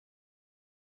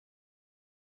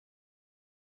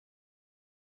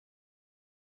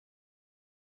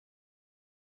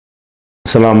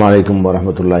அஸ்ஸலாமு அலைக்கும்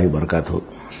வரஹ்மத்துல்லாஹி வபரகாத்துஹு.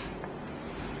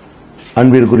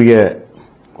 அன்பிற்குரிய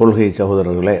கொள்கை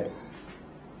சகோதரர்களே,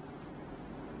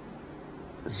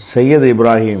 சையத்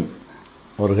இப்ராஹிம்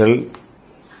அவர்கள்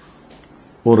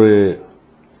ஒரு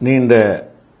நீண்ட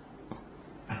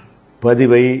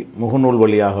பதிவை முகநூல்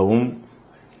வழியாகவும்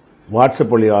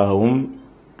வாட்ஸ்அப் வழியாகவும்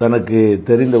தனக்கு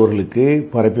தெரிந்தவர்களுக்கு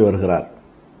பரப்பி வருகிறார்.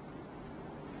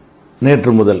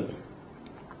 நேற்று முதல்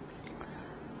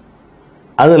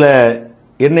அதில்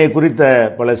என்னை குறித்த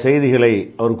பல செய்திகளை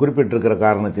அவர் குறிப்பிட்டிருக்கிற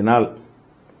காரணத்தினால்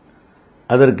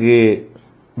அதற்கு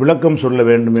விளக்கம் சொல்ல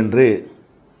வேண்டும் என்று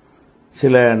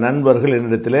சில நண்பர்கள்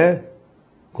என்னிடத்தில்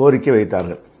கோரிக்கை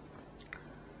வைத்தார்கள்.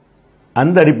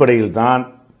 அந்த அடிப்படையில் தான்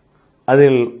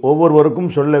அதில்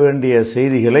ஒவ்வொருவருக்கும் சொல்ல வேண்டிய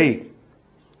செய்திகளை,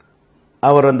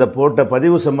 அவர் அந்த போட்ட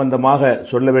பதிவு சம்பந்தமாக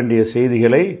சொல்ல வேண்டிய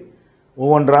செய்திகளை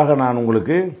ஒவ்வொன்றாக நான்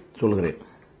உங்களுக்கு சொல்கிறேன்.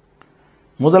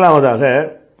 முதலாவதாக,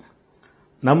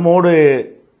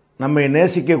 நம்மை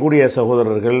நேசிக்கக்கூடிய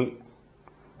சகோதரர்கள்,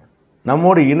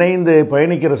 நம்மோடு இணைந்து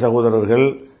பயணிக்கிற சகோதரர்கள்,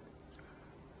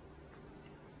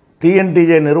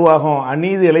 டிஎன்டிஜே நிர்வாகம்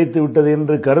அநீதி இழைத்து விட்டது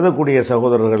என்று கருதக்கூடிய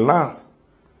சகோதரர்கள்லாம்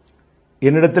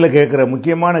என்னிடத்தில் கேட்குற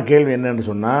முக்கியமான கேள்வி என்னன்னு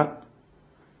சொன்னால்,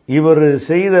 இவர்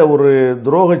செய்த ஒரு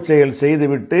துரோகச் செயல்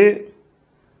செய்துவிட்டு,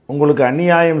 உங்களுக்கு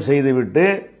அநியாயம் செய்துவிட்டு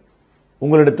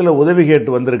உங்களிடத்தில் உதவி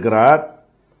கேட்டு வந்திருக்கிறார்,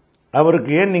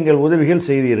 அவருக்கு ஏன் நீங்கள் உதவிகள்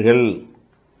செய்தீர்கள்?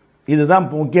 இதுதான்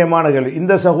முக்கியமான கேள்வி.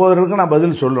 இந்த சகோதரருக்கு நான்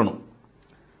பதில் சொல்லணும்.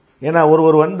 ஏன்னா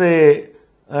ஒருவர்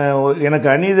எனக்கு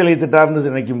அநீதி இழைத்துட்டார்னு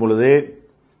நினைக்கும் பொழுது,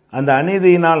 அந்த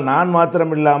அநீதியினால் நான்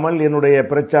மாத்திரம் இல்லாமல் என்னுடைய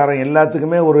பிரச்சாரம்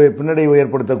எல்லாத்துக்குமே ஒரு பின்னடைவு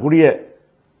ஏற்படுத்தக்கூடிய,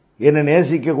 என்னை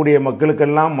நேசிக்கக்கூடிய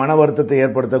மக்களுக்கெல்லாம் மன வருத்தத்தை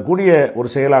ஏற்படுத்தக்கூடிய ஒரு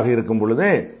செயலாக இருக்கும் பொழுது,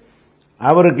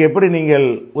 அவருக்கு எப்படி நீங்கள்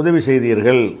உதவி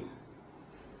செய்தீர்கள்,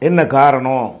 என்ன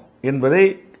காரணம் என்பதை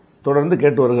தொடர்ந்து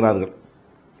கேட்டு வருகிறார்கள்.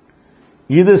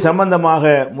 இது சம்பந்தமாக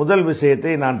முதல்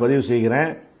விஷயத்தை நான் பதிவு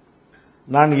செய்கிறேன்.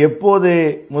 நான் எப்போது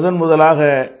முதலாக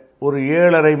ஒரு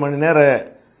 7.5 மணி நேர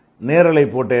நேரலை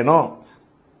போட்டேனோ,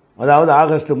 அதாவது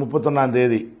ஆகஸ்ட்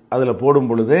 31 அதில் போடும்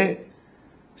பொழுது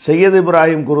சையத்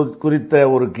இப்ராஹிம் குறித்த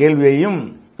ஒரு கேள்வியையும்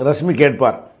ரஸ்மி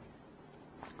கேட்பார்.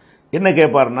 என்ன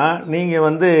கேட்பார்னா,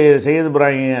 நீங்கள் சையத்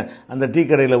இப்ராஹிம் அந்த டீ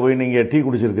கடையில் போய் நீங்கள் டீ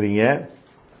குடிச்சிருக்கிறீங்க,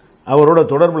 அவரோட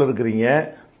தொடர்பில் இருக்கிறீங்க,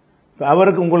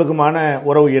 அவருக்கு உங்களுக்குமான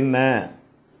உறவு என்ன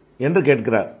என்று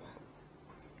கேட்கிறார்.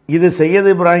 இது சையத்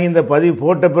இப்ராஹிம் இந்த பதிவு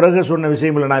போட்ட பிறகு சொன்ன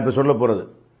விஷயம் இல்லை. நான் இப்போ சொல்ல போகிறது,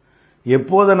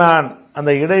 எப்போது நான்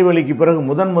அந்த இடைவெளிக்கு பிறகு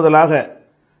முதலாக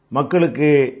மக்களுக்கு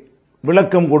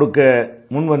விளக்கம் கொடுக்க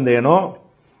முன்வந்தேனோ,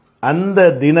 அந்த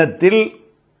தினத்தில்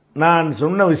நான்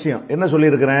சொன்ன விஷயம் என்ன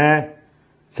சொல்லியிருக்கிறேன்,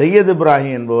 சையத்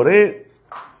இப்ராஹிம் என்பவர்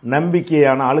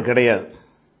நம்பிக்கையான ஆள் கிடையாது.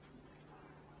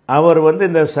 அவர்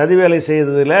இந்த சதி வேலை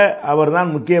செய்ததில் அவர்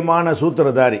தான் முக்கியமான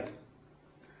சூத்திரதாரி.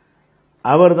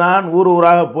 அவர்தான் ஊர்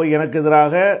ஊராக போய் எனக்கு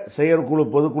எதிராக செயற்குழு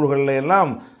பொதுக்குழுகளில்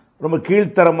எல்லாம் ரொம்ப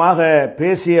கீழ்த்தரமாக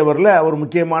பேசியவரில் அவர்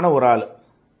முக்கியமான ஒரு ஆள்.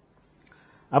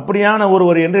 அப்படியான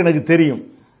ஒருவர் என்று எனக்கு தெரியும்.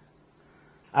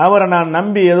 அவரை நான்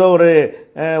நம்பி ஏதோ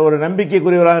ஒரு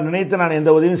நம்பிக்கைக்குரியவராக நினைத்து நான்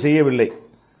எந்த உதவியும் செய்யவில்லை.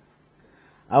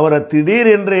 அவரை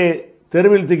திடீர் என்று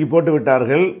தெருவில் தூக்கி போட்டு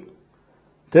விட்டார்கள்,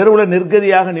 தெருவில்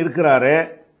நிர்கதியாக நிற்கிறாரே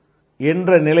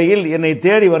என்ற நிலையில் என்னை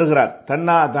தேடி வருகிறார்.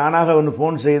 தானாக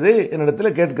ஃபோன் செய்து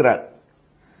என்னிடத்தில் கேட்கிறார்.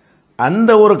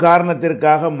 அந்த ஒரு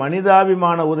காரணத்திற்காக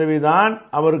மனிதாபிமான உதவிதான்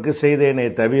அவருக்கு செய்தேனே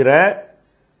தவிர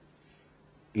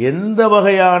எந்த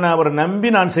வகையான அவர் நம்பி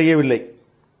நான் செய்யவில்லை.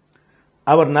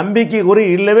 அவர் நம்பிக்கைக்குறி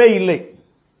இல்லவே இல்லை.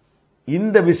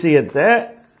 இந்த விஷயத்தை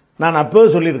நான்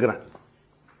அப்போது சொல்லியிருக்கிறேன்.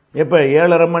 எப்போ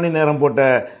 7.5 மணி நேரம் போட்ட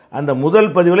அந்த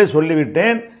முதல் பதிவிலே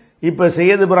சொல்லிவிட்டேன். இப்போ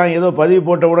சையத் இப்ராஹிம் ஏதோ பதிவு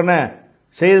போட்ட உடனே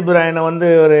சையத் இப்ராஹிமை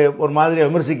ஒரு மாதிரியாக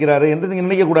விமர்சிக்கிறாரு என்று நீங்கள்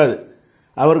நினைக்கக்கூடாது.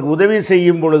 அவருக்கு உதவி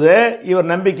செய்யும் பொழுது இவர்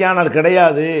நம்பிக்கையானால்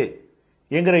கிடையாது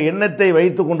என்கிற எண்ணத்தை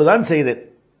வைத்து கொண்டு தான் செய்தேன்.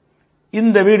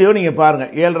 இந்த வீடியோ நீங்கள்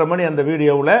பாருங்கள், 7.5 மணி அந்த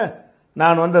வீடியோவில்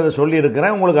நான் அதை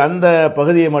சொல்லியிருக்கிறேன். உங்களுக்கு அந்த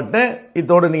பகுதியை மட்டும்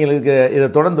இதோடு நீங்கள் இதை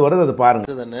தொடர்ந்து வருது அதை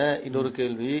பாருங்கள். தானே இன்னொரு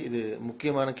கேள்வி, இது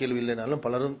முக்கியமான கேள்வி இல்லைனாலும்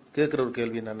பலரும் கேட்குற ஒரு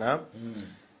கேள்வி என்னன்னா,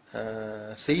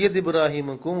 சையத்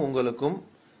இப்ராஹிமுக்கும் உங்களுக்கும்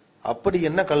அப்படி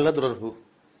என்ன கள்ள தொடர்பு?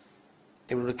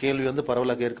 இப்படி கேள்வி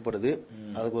பரவலாக கேட்கப்படுது.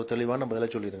 அதுக்கு ஒரு தெளிவான பதிலை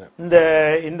சொல்லிடுங்க.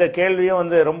 இந்த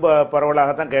கேள்வியும் ரொம்ப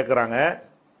பரவலாகத்தான் கேட்குறாங்க.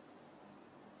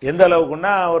 எந்த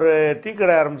அளவுக்குன்னா, ஒரு டீ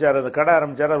கடை ஆரம்பித்தார், அந்த கடை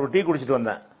ஆரம்பித்தார், அவர் டீ குடிச்சிட்டு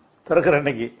வந்தேன் திறக்கிற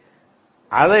அன்னைக்கு,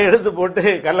 அதை எடுத்து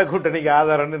போட்டு கள்ள கூட்டணிக்கு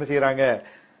ஆதாரம்னு என்ன செய்கிறாங்க,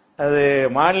 அது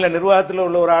மாநில நிர்வாகத்தில்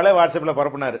உள்ள ஒரு ஆளே வாட்ஸ்அப்பில்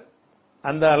பரப்புனார்.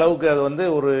 அந்த அளவுக்கு அது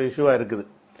ஒரு இஷ்யூவாக இருக்குது.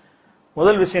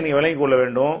 முதல் விஷயம் நீங்கள் விளங்கிக் கொள்ள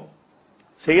வேண்டும்,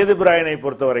 சையத் இப்ராஹிமை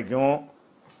பொறுத்த வரைக்கும்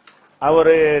அவர்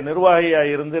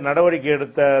நிர்வாகியாக இருந்து நடவடிக்கை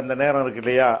எடுத்த அந்த நேரம் இருக்கு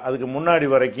இல்லையா, அதுக்கு முன்னாடி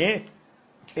வரைக்கும்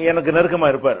எனக்கு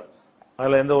நெருக்கமாக இருப்பார்.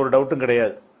 அதில் எந்த ஒரு டவுட்டும்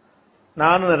கிடையாது.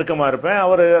 நானும் நெருக்கமாக இருப்பேன்.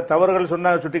 அவர் தவறுகள்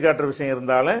சொன்னால் சுட்டி காட்டுற விஷயம்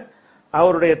இருந்தாலும்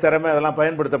அவருடைய திறமை அதெல்லாம்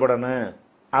பயன்படுத்தப்படணும்,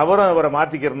 அவரும் அவரை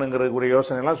மாற்றிக்கிறணுங்கிறதுக்குரிய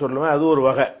யோசனைலாம் சொல்லுவேன். அது ஒரு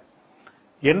வகை.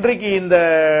 என்றைக்கு இந்த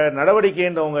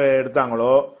நடவடிக்கைன்னு அவங்க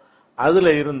எடுத்தாங்களோ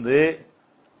அதில் இருந்து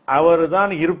அவர்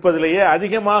தான் இருப்பதிலேயே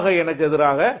அதிகமாக எனக்கு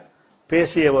எதிராக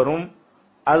பேசியவரும்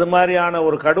அது மாதிரியான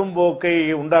ஒரு கடும் போக்கை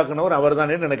உண்டாக்குனவர் அவர்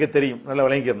தான் எனக்கு தெரியும். நல்லா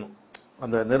விளங்கிக்கணும்.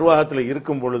 அந்த நிர்வாகத்தில்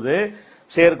இருக்கும் பொழுது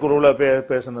செயற்குழுவில்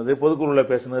பேசுனது, பொதுக்குழுவில்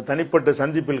பேசுனது, தனிப்பட்ட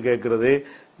சந்திப்பில் கேட்கறது,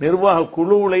 நிர்வாக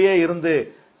குழுவிலேயே இருந்து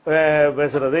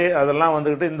பேசுறது, அதெல்லாம்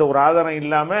வந்துக்கிட்டு இந்த ஒரு ஆதாரம்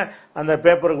இல்லாமல் அந்த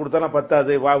பேப்பரை கொடுத்தாலும்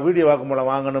பத்தாது, வீடியோ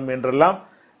வாக்குமூலம் வாங்கணும் என்றெல்லாம்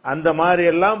அந்த மாதிரி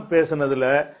எல்லாம் பேசுனதுல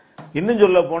இன்னும்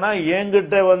சொல்ல போனா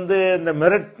என்கிட்ட இந்த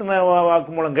மிரட்டின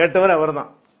வாக்குமூலம் கேட்டவர் அவர்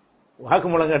தான்.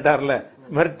 வாக்குமூலம் கேட்டார்ல,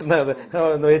 மிரட்டின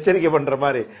எச்சரிக்கை பண்ற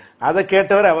மாதிரி அதை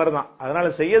கேட்டவர் அவர் தான். அதனால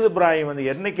சையது இப்ராஹிம்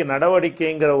என்னைக்கு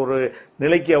நடவடிக்கைங்கிற ஒரு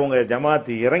நிலைக்கு அவங்க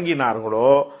ஜமாத்து இறங்கினார்களோ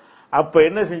அப்ப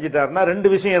என்ன செஞ்சிட்டாருன்னா ரெண்டு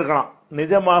விஷயம் இருக்கலாம்.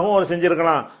 நிஜமாகவும் அவர்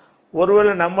செஞ்சிருக்கலாம்,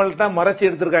 ஒருவேளை நம்மள்ட்ட மறைச்சி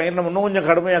எடுத்திருக்காங்க, நம்ம இன்னும் கொஞ்சம்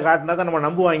கடுமையாக காட்டினா தான் நம்ம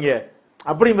நம்புவாங்க,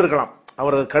 அப்படியும் இருக்கலாம்.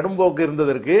 அவர் கடும்போக்கு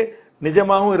இருந்ததற்கு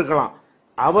நிஜமாகவும் இருக்கலாம்.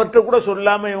 அவர்கிட்ட கூட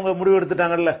சொல்லாம இவங்க முடிவு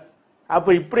எடுத்துட்டாங்கல்ல,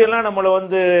 அப்ப இப்படியெல்லாம் நம்மளை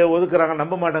ஒதுக்குறாங்க,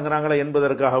 நம்ப மாட்டேங்கிறாங்களே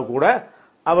என்பதற்காக கூட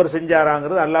அவர்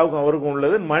செஞ்சாராங்கிறது அல்லாவுக்கும் அவருக்கும்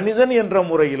உள்ளது. மனிதன் என்ற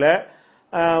முறையில்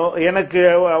எனக்கு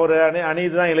அவர்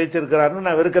அநீதி தான் இழைச்சிருக்கிறாருன்னு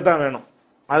நான் வெறுக்கத்தான் வேணும்.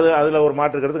 அதுல ஒரு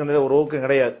மாற்றுக்கிறதுக்கு ஒரு ஊக்கம்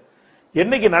கிடையாது.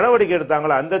 என்னைக்கு நடவடிக்கை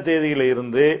எடுத்தாங்களோ அந்த தேதியில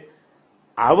இருந்து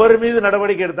அவர் மீது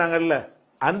நடவடிக்கை எடுத்தாங்கல்ல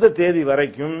அந்த தேதி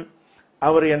வரைக்கும்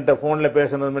அவர் என்கிட்ட போன்ல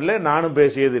பேசினதும் இல்லை, நானும்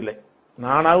பேசியதில்லை,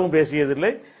 நானாகவும்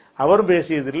பேசியதில்லை, அவரும்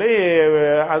பேசியதில்லை.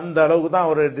 அந்த அளவுக்கு தான்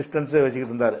அவர் டிஸ்டன்ஸ்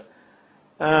வச்சுக்கிட்டு இருந்தார்.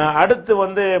 அடுத்து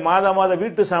மாத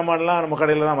வீட்டு சாமான்லாம் நம்ம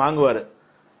கடையில் தான் வாங்குவார்.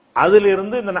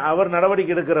 அதிலிருந்து அவர்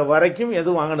நடவடிக்கை எடுக்கிற வரைக்கும்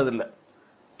எதுவும் வாங்கினதில்லை.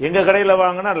 எங்கள் கடையில்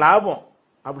வாங்கினா லாபம்,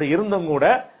 அப்படி இருந்தும் கூட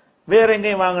வேற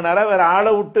எங்கேயும் வாங்கினாரா, வேற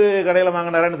ஆளை விட்டு கடையில்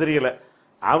வாங்கினாரான்னு தெரியல.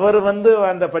 அவர்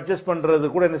அந்த பர்ச்சேஸ் பண்றது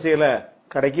கூட என்ன செய்யல,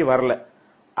 கடைக்கு வரல.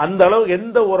 அந்த அளவு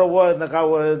எந்த உறவோ இந்த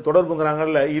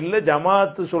தொடர்புங்கிறாங்கல்ல இல்ல,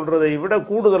 ஜமாத்து சொல்றதை விட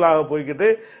கூடுதலாக போய்கிட்டு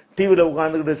டிவியில்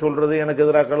உட்கார்ந்துக்கிட்டு சொல்றது, எனக்கு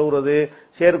எதிராக கழுவுறது,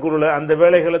 செயற்குழுல அந்த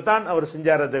வேலைகளை தான் அவர்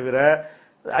செஞ்சாரே தவிர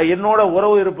என்னோட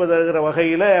உறவு இருப்பதுங்கிற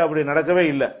வகையில அப்படி நடக்கவே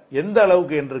இல்லை. எந்த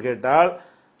அளவுக்கு என்று கேட்டால்,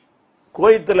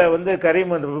 கோயத்தில்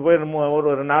கரீம் ஒரு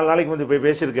 4 நாளைக்கு போய்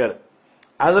பேசியிருக்காரு.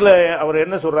 அதுல அவர்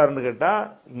என்ன சொல்றாருன்னு கேட்டா,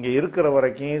 இங்க இருக்கிற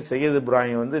வரைக்கும் சையது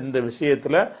இப்ராஹிம் இந்த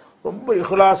விஷயத்துல ரொம்ப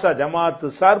இஹ்லாசா ஜமாத்து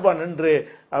சார்பா நின்று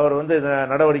அவர் இந்த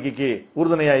நடவடிக்கைக்கு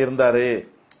உறுதுணையா இருந்தாரு.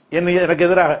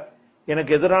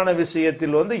 எனக்கு எதிரான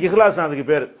விஷயத்தில் இஹ்லாஸ் அதுக்கு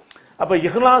பேரு. அப்ப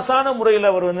இஹ்லாசான முறையில்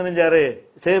அவர் நெஞ்சாரு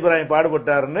சையது இப்ராஹிம்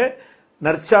பாடுபட்டாருன்னு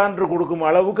நற்சான்று கொடுக்கும்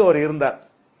அளவுக்கு அவர் இருந்தார்.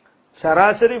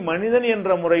 சராசரி மனிதன்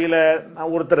என்ற முறையில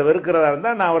ஒருத்தரை வெறுக்கிறதா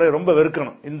இருந்தா நான் அவரை ரொம்ப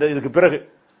வெறுக்கணும். இதுக்கு பிறகு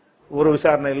ஒரு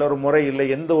விசாரணை இல்லை, ஒரு முறை இல்லை,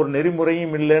 எந்த ஒரு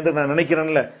நெறிமுறையும் இல்லைன்னு நான்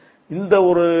நினைக்கிறேன்ல. இந்த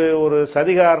ஒரு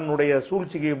சதிகாரனுடைய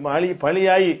சூழ்ச்சிக்கு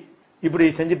பலியாகி இப்படி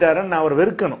செஞ்சிட்டாருன்னு நான் அவர்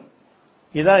வெறுக்கணும்.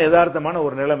 இதுதான் யதார்த்தமான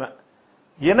ஒரு நிலைமை.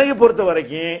 எனக்கு பொறுத்த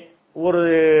வரைக்கும் ஒரு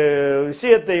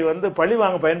விஷயத்தை பழி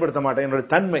வாங்க பயன்படுத்த மாட்டேன், என்னுடைய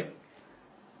தன்மை.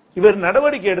 இவர்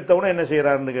நடவடிக்கை எடுத்தவன என்ன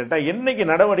செய்யறாருன்னு கேட்டா, என்னைக்கு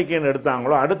நடவடிக்கைன்னு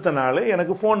எடுத்தாங்களோ அடுத்த நாள்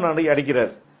எனக்கு போன்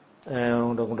அடிக்கிறார்,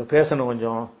 உங்கள்கிட்ட பேசணும்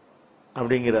கொஞ்சம்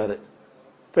அப்படிங்கிறாரு.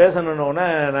 பேசணுன்னொன்னே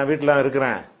நான் வீட்டில்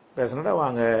இருக்கிறேன், பேசணுடா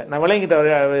வாங்க, நான் விளங்கிட்ட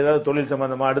ஏதாவது தொழில்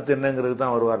சம்பந்தமா அடுத்து என்னங்கிறது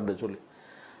தான் வருவார்னு சொல்லி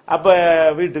அப்போ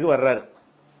வீட்டுக்கு வர்றாரு.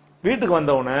 வீட்டுக்கு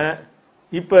வந்தவுடனே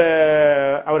இப்போ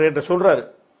அவர் என்கிட்ட சொல்றாரு,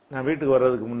 நான் வீட்டுக்கு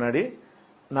வர்றதுக்கு முன்னாடி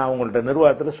நான் உங்கள்கிட்ட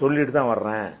நிர்வாகத்தில் சொல்லிட்டு தான்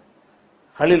வர்றேன்,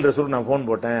 ஹலீல் ரசூல் நான் ஃபோன்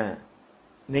போட்டேன்,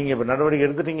 நீங்கள் இப்போ நடவடிக்கை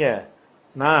எடுத்துட்டீங்க,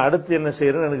 நான் அடுத்து என்ன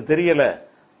செய்யறேன்னு எனக்கு தெரியலை,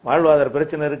 வாழ்வாதார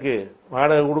பிரச்சனை இருக்கு,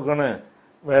 வாடகை கொடுக்கணும்,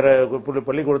 வேற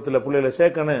பள்ளிக்கூடத்தில் பிள்ளைகளை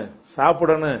சேர்க்கணும்,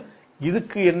 சாப்பிடணும்,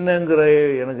 இதுக்கு என்னங்கிற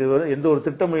எனக்கு எந்த ஒரு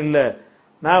திட்டமும் இல்லை,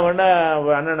 நான் வேணா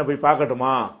அண்ணனை போய்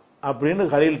பார்க்கட்டுமா அப்படின்னு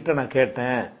ஹலீல்கிட்ட நான்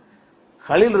கேட்டேன்.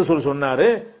 ஹலீல் ரசூல் சொன்னாரு,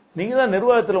 நீங்க தான்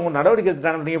நிர்வாகத்தில் உங்க நடவடிக்கை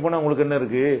எடுத்துட்டாங்க, நீங்க போனா உங்களுக்கு என்ன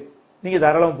இருக்கு, நீங்க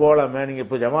தாராளம் போகலாமே, நீங்க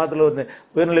இப்போ ஜமாத்துல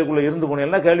உயர்நிலைக்குள்ள இருந்து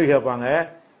போனீங்கன்னா கேள்வி கேட்பாங்க,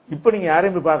 இப்போ நீங்க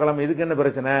யாரையும் போய் பார்க்கலாமே, இதுக்கு என்ன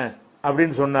பிரச்சனை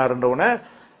அப்படின்னு சொன்னாருன்றவுடனே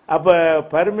அப்ப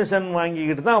பர்மிஷன்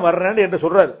வாங்கிக்கிட்டு தான் வர்றேன்னு என்கிட்ட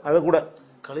சொல்றாரு. அதை கூட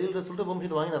ஹலீல்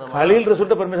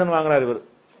ரசூல்ட்ட பெர்மிஷன் வாங்கினார் இவர்.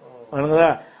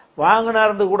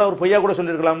 வாங்கினார்னு கூட அவர் பொய்யா கூட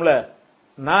சொல்லியிருக்கலாம்ல.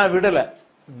 நான் விடல,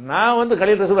 நான்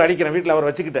ஹலீல் ரசூல் அடிக்கிறேன் வீட்டில். அவர்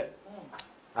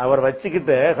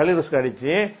வச்சுக்கிட்டு ஹலீல் ரசூல்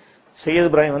அடிச்சு சையது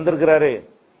இப்ராஹிம் வந்திருக்கிறாரு,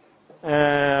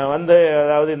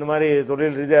 அதாவது இந்த மாதிரி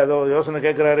தொழில் ரீதியாக ஏதோ யோசனை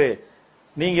கேட்கிறாரு,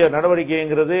 நீங்க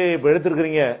நடவடிக்கைங்கிறது இப்போ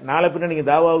எடுத்திருக்கிறீங்க, நாளை பின்ன நீங்க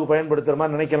தாவாவுக்கு பயன்படுத்துற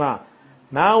மாதிரி நினைக்கலாம்,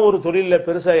 நான் ஒரு தொழிலில்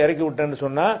பெருசா இறக்கி விட்டேன்னு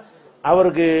சொன்னா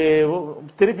அவருக்கு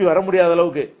திருப்பி வர முடியாத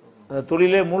அளவுக்கு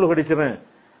தொழிலே மூழ்கடிச்சிடும்,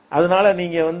 அதனால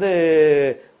நீங்க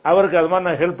அவருக்கு அது மாதிரி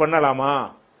நான் ஹெல்ப் பண்ணலாமா,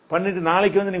 பண்ணிட்டு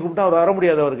நாளைக்கு நீங்க கூப்பிட்டா அவர் வர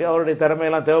முடியாது, அவருக்கு அவருடைய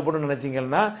திறமையெல்லாம் தேவைப்படும்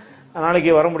நினைச்சீங்கன்னா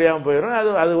நாளைக்கு வர முடியாமல் போயிடும். அது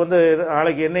அது வந்து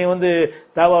நாளைக்கு என்னை வந்து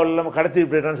தாவாவில் இல்லாமல் கடத்தி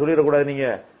போயிட்டான்னு சொல்லிடக்கூடாது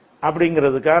நீங்கள்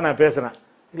அப்படிங்கிறதுக்காக நான் பேசுகிறேன்.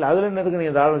 இல்லை அதில் என்ன இருக்குது,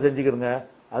 நீங்கள் தாராளம் செஞ்சுக்கிறங்க,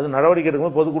 அது நடவடிக்கை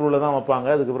எடுக்கும்போது பொதுக்குழுவில் தான் வைப்பாங்க,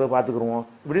 அதுக்கு பிறகு பார்த்துக்குருவோம்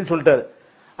இப்படின்னு சொல்லிட்டாரு.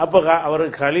 அப்போ அவர்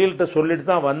கலீல்கிட்ட சொல்லிட்டு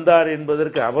தான் வந்தார்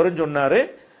என்பதற்கு அவரும் சொன்னார்.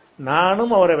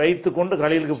 நானும் அவரை வைத்து கொண்டு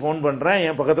கலீலுக்கு ஃபோன் பண்ணுறேன்,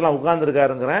 என் பக்கத்தில்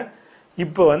உட்கார்ந்துருக்காருங்கிறேன்.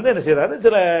 இப்போ வந்து என்ன செய்கிறாரு,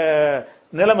 சில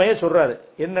நிலைமையை சொல்கிறாரு.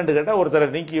 என்னன்னு கேட்டால், ஒருத்தரை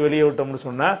நீக்கி வெளியே விட்டோம்னு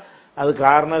சொன்னால் அது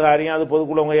காரண காரியம், அது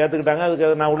பொதுக்குழு அவங்க ஏற்றுக்கிட்டாங்க, அதுக்கு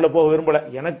அதை நான் உள்ளே போக விரும்பலை.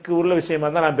 எனக்கு உள்ள விஷயமா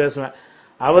தான் நான் பேசுவேன்,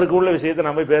 அவருக்கு உள்ள விஷயத்தை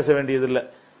நான் போய் பேச வேண்டியதில்லை,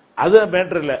 அது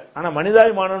மேட்ரு இல்லை. ஆனால்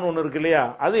மனிதாபிமானம்னு ஒன்று இருக்கு இல்லையா,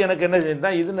 அது எனக்கு என்ன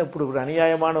செஞ்சுன்னா, இதுன்னு இப்படி ஒரு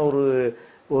அநியாயமான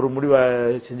ஒரு முடிவை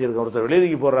செஞ்சுருக்கேன். ஒருத்தர்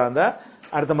வெளியேறி போடுறாங்க,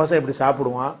 அடுத்த மாதம் எப்படி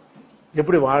சாப்பிடுவான்,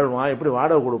 எப்படி வாழ்வான், எப்படி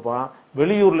வாடகை கொடுப்பான்,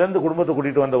 வெளியூர்லேருந்து குடும்பத்தை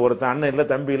கூட்டிகிட்டு வந்த ஒருத்தன், அண்ணன் இல்லை,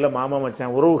 தம்பி இல்லை, மாமா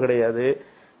மச்சான், உறவு கிடையாது,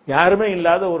 யாருமே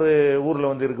இல்லாத ஒரு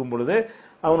ஊரில் வந்து இருக்கும் பொழுது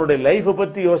அவனுடைய லைஃப்பை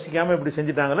பற்றி யோசிக்காமல் இப்படி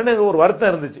செஞ்சுட்டாங்கன்னு எனக்கு ஒரு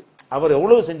வருத்தம் இருந்துச்சு. அவர்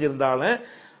எவ்வளவு செஞ்சுருந்தாலும்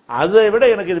அதை விட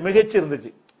எனக்கு இது மிகச்சி இருந்துச்சு.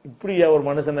 இப்படியா ஒரு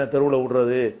மனுஷனை தெருவில்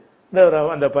விடுறது, இந்த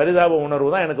அந்த பரிதாப உணர்வு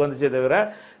தான் எனக்கு வந்துச்சே தவிர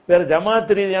வேறு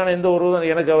ஜமாத் ரீதியான எந்த உறவும்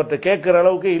எனக்கு அவர்கிட்ட கேட்குற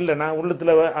அளவுக்கு இல்லை. நான்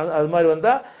உள்ளத்தில் அது மாதிரி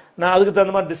வந்தால் நான் அதுக்கு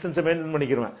தகுந்த மாதிரி டிஸ்டன்ஸை மெயின்டைன்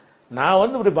பண்ணிக்கிடுவேன். நான்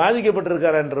வந்து இப்படி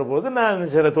பாதிக்கப்பட்டிருக்காருன்ற போது நான்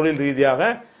சில தொழில்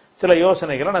ரீதியாக சில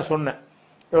யோசனைகளை நான் சொன்னேன்,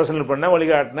 யோசனை பண்ணேன்,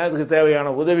 வழிகாட்டினேன். அதுக்கு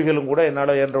தேவையான உதவிகளும் கூட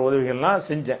என்னால் என்ற உதவிகள்லாம்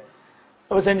செஞ்சேன்.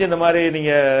 அப்போ செஞ்சு இந்த மாதிரி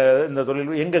நீங்கள் இந்த தொழில்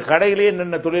எங்கள் கடையிலேயே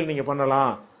என்னென்ன தொழில் நீங்கள்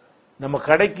பண்ணலாம், நம்ம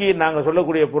கடைக்கு நாங்கள்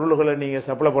சொல்லக்கூடிய பொருள்களை நீங்கள்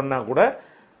சப்ளை பண்ணால் கூட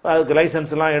அதுக்கு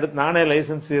லைசன்ஸ்லாம் எடுத்து நானே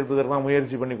லைசன்ஸ் எடுப்பதற்கெல்லாம்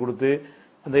முயற்சி பண்ணி கொடுத்து,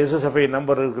 அந்த SSFI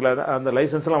நம்பர் இருக்குல்ல, அந்த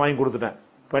லைசன்ஸ்லாம் வாங்கி கொடுத்துட்டேன்.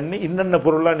 பண்ணி இன்னென்ன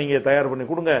பொருளாக நீங்கள் தயார் பண்ணி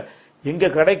கொடுங்க,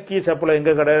 எங்கள் கடைக்கு சப்ளை,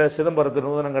 எங்கள் கடை சிதம்பரத்து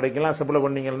நூதனம் கடைக்கெல்லாம் சப்ளை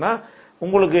பண்ணிங்கன்னா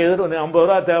உங்களுக்கு 50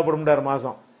 ரூபா தேவைப்படும்டார்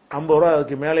மாதம், 50 ரூபா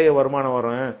அதுக்கு மேலேயே வருமானம்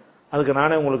வரும், அதுக்கு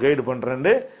நானே உங்களுக்கு கைடு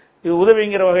பண்ணுறேன்ட்டு இது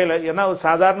உதவிங்கிற வகையில். ஏன்னா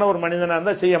சாதாரண ஒரு மனிதனாக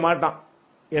இருந்தால் செய்ய மாட்டான்,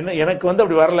 எனக்கு வந்து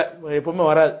அப்படி வரல, எப்பவுமே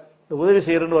வராது. உதவி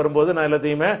செய்யறேன்னு வரும்போது நான்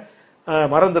எல்லாத்தையுமே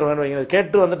மறந்துடுவேன் வைங்க.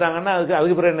 கேட்டு வந்துட்டாங்கன்னா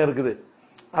அதுக்கு பிறகு என்ன இருக்குது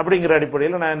அப்படிங்கிற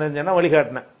அடிப்படையில் நான் என்ன செஞ்சேன்னா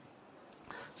வழிகாட்டினேன்.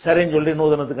 சரின்னு சொல்லி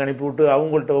நூதனத்துக்கு அனுப்பிவிட்டு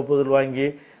அவங்கள்ட்ட ஒப்புதல் வாங்கி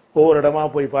ஒவ்வொரு இடமா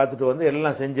போய் பார்த்துட்டு வந்து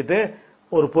எல்லாம் செஞ்சுட்டு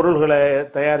ஒரு பொருள்களை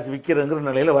தயாரித்து விற்கிறதுங்கிற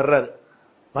நிலையில் வர்றாரு.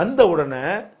 வந்த உடனே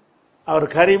அவர்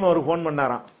கரீம் அவருக்கு ஃபோன்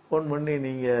பண்ணாராம். ஃபோன் பண்ணி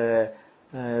நீங்கள்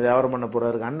வியாபாரம் பண்ண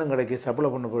போகிறாருக்கு, அண்ணன் கடைக்கு சப்ளை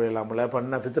பண்ண போயிடலாம்ல,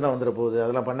 பண்ண பித்தனை வந்துட போகுது,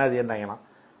 அதெல்லாம் பண்ணாது என்னங்களாம்.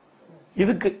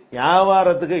 இதுக்கு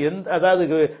வியாபாரத்துக்கு அதாவது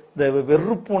இந்த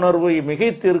வெறுப்புணர்வை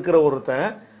மிகைத்து இருக்கிற ஒருத்தன்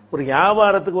ஒரு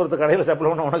வியாபாரத்துக்கு ஒருத்தர் கடையில் சப்ளை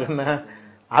பண்ண உனக்கு என்ன,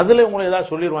 அதில் உங்களை ஏதாவது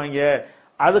சொல்லிடுவாங்க,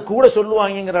 அது கூட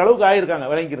சொல்லுவாங்கிற அளவுக்கு ஆயிருக்காங்க.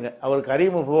 விளங்கிருங்க. அவர்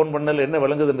கரீமு ஃபோன் பண்ணல என்ன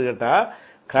விளங்குதுன்னு கேட்டால்,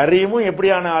 கரீமும்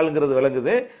எப்படியான ஆளுங்கிறது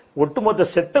விளங்குது, ஒட்டுமொத்த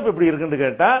செட்டப் எப்படி இருக்குன்னு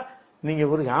கேட்டால்,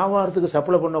 நீங்கள் ஒரு வியாபாரத்துக்கு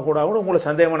சப்ளை பண்ணக்கூடாது கூட உங்களை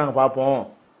சந்தேகமாக நாங்கள் பார்ப்போம்,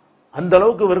 அந்த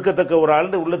அளவுக்கு வெறுக்கத்தக்க ஒரு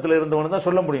ஆள் உள்ளத்தில் இருந்தவனு தான்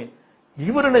சொல்ல முடியும்.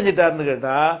 இவர் என்ன செஞ்சிட்டாருன்னு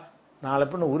கேட்டால், நாளை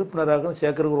பின்ன உறுப்பினராக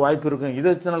சேர்க்கறதுக்கு ஒரு வாய்ப்பு இருக்கும்,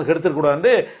 இதை நாள்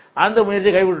கெடுத்துக்கூடாது அந்த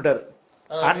முயற்சியை கைவிட்டுட்டார்.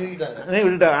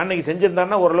 விட்டுட்டார். அன்னைக்கு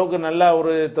செஞ்சிருந்தாருன்னா ஓரளவுக்கு நல்லா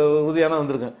ஒரு உறுதியான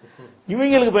வந்திருக்கும்.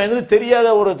 இவங்களுக்கு பயந்து தெரியாத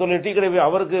ஒரு தொழில் டீ கடை,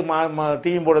 அவருக்கு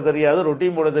டீயும் போட தெரியாது,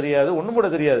 ரொட்டியும் போட தெரியாது, ஒன்றும் போட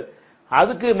தெரியாது.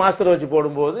 அதுக்கு மாஸ்டர் வச்சு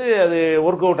போடும்போது அது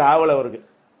ஒர்க் அவுட் ஆகலை அவருக்கு.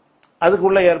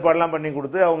 அதுக்குள்ள ஏற்பாடெல்லாம் பண்ணி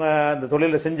கொடுத்து அவங்க அந்த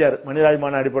தொழிலை செஞ்சார்.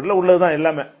 மனிதாபிமான அடிப்படையில் உள்ளதுதான்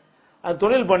எல்லாமே. அந்த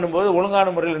தொழில் பண்ணும்போது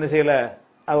ஒழுங்கான முறையில் என்ன செய்யலை,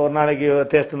 அது ஒரு நாளைக்கு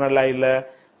டேஸ்ட் நல்லா இல்லை,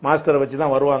 மாஸ்டரை வச்சு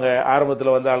தான் வருவாங்க.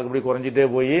 ஆரம்பத்தில் வந்து ஆளுக்கு இப்படி குறைஞ்சிட்டே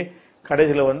போய்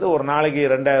கடைசியில் வந்து ஒரு நாளைக்கு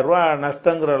 2000 ரூபா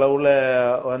நஷ்டங்கிற அளவில்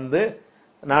வந்து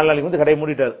 4 நாளைக்கு வந்து கடையை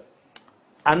மூடிட்டார்.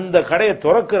 அந்த கடையை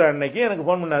திறக்கிற அன்னைக்கு எனக்கு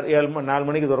ஃபோன் பண்ணார், 4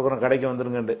 மணிக்கு திறக்கிறோம் கடைக்கு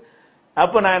வந்துருங்கன்ட்டு.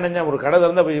 அப்போ நான் என்ன ஒரு கடை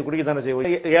திறந்தால் போய் குடிக்கத்தானே செய்வோம்.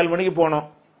 7 மணிக்கு போனோம்,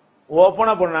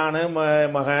 ஓப்பனாக போனோம்,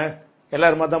 நான் மகன்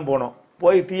எல்லாருமா தான் போனோம்.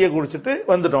 போய் டீயை குடிச்சிட்டு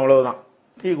வந்துட்டோம், அவ்வளவுதான்.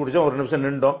 டீ குடித்தோம், ஒரு நிமிஷம்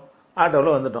நின்றோம்,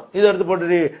 ஆட்டோவில் வந்துட்டோம். இதை எடுத்து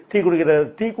போட்டு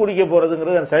டீ குடிக்க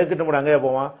போகிறதுங்கிறது சதித்திட்டம் கூட அங்கேயே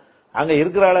போவான். அங்கே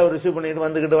இருக்கிற ஆளை ரிசீவ் பண்ணிட்டு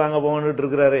வந்துக்கிட்டு வாங்க போகணுட்டு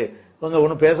இருக்கிறாரு. இவங்க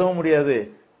ஒன்றும் பேசவும் முடியாது.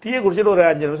 டீயை குடிச்சிட்டு ஒரு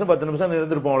 5 நிமிஷம் 10 நிமிஷம்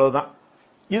இருந்திருப்போம், அவ்வளவுதான்.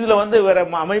 இதில் வந்து வேற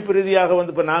அமைப்பு ரீதியாக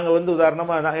வந்து இப்போ நாங்கள் வந்து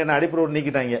உதாரணமாக என்னை அடிப்படை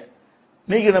நீக்கிட்டாங்க.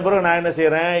 நீக்கின பிறகு நான் என்ன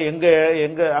செய்கிறேன், எங்கே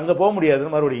அங்கே போக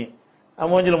முடியாதுன்னு மறுபடியும்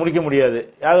மூஞ்சில் முடிக்க முடியாது.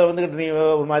 அதை வந்துக்கிட்டு நீ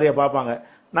ஒரு மாதிரியாக பார்ப்பாங்க.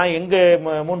 நான்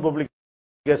எங்கள் மூன்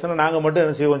பப்ளிகேஷனை நாங்கள் மட்டும்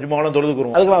என்ன செய்வோம், சும்மா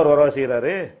தொழுதுக்குறோம். அதுக்கெல்லாம் அவர் வரவா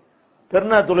செய்கிறாரு.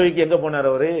 பெருநாள் தொழுகைக்கு எங்கே போனார்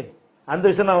அவர், அந்த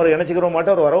விஷயம் அவர் இணைச்சிக்கிறவும்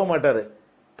மாட்டார், அவர் வரவும் மாட்டார்.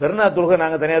 பெருநாள் தொழுகை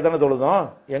நாங்கள் தனியாக தானே தொழுதோம்,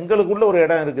 எங்களுக்குள்ள ஒரு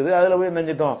இடம் இருக்குது, அதில் போய்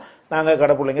நினைஞ்சிட்டோம். நாங்கள்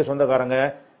கடை பிள்ளைங்க, சொந்தக்காரங்க,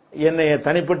 என்னைய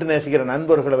தனிப்பட்டு நேசிக்கிற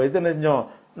நண்பர்களை வைத்து நெஞ்சோம்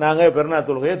நாங்கள் பெருநாள்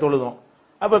தொழுகையை தொழுதோம்.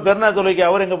 அப்போ பெருநாள் தொழுகைக்கு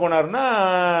அவர் எங்கே போனார்னா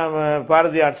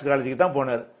பாரதி ஆர்ட்ஸ் காலேஜுக்கு தான்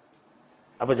போனார்.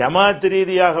 அப்போ ஜமாத்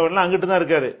ரீதியாக அங்கிட்டு தான்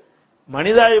இருக்காரு.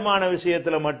 மனிதாபிமான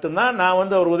விஷயத்தில் மட்டும்தான் நான்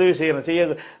வந்து அவர் உதவி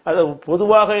செய்யறேன். அதை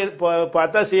பொதுவாக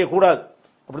பார்த்தா செய்யக்கூடாது,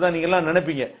 அப்படிதான் நீங்கள்லாம்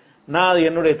நினைப்பீங்க. நான் அது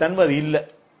என்னுடைய தன்மை அது இல்லை.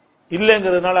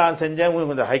 இல்லைங்கிறதுனால நான் செஞ்சேன்.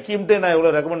 உங்களுக்கு இந்த ஹக்கீம்ட்டு நான்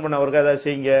எவ்வளோ ரெக்கமெண்ட் பண்ண அவருக்கு ஏதாவது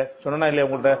செய்யுங்க சொன்னா இல்லையா?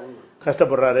 உங்கள்கிட்ட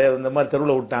கஷ்டப்படுறாரு, இந்த மாதிரி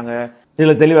தெருவில் விட்டாங்க.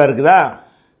 இதில் தெளிவாக இருக்குதா?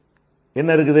 என்ன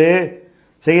இருக்குது?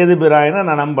 செய்யது பிராயினா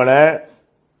நான் நம்பலை,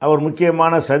 அவர்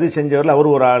முக்கியமான சதி செஞ்சவரில் அவர்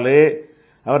ஒரு ஆள்,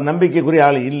 அவர் நம்பிக்கைக்குரிய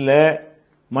ஆள் இல்லை,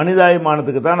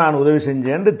 மனிதாபிமானத்துக்கு தான் நான் உதவி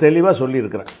செஞ்சேன்னு தெளிவாக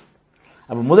சொல்லியிருக்கிறேன்.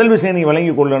 அப்போ முதல் விஷயம் நீங்கள்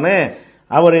வழங்கி கொள்ளணும்.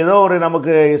 அவர் ஏதோ ஒரு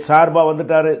நமக்கு சார்பாக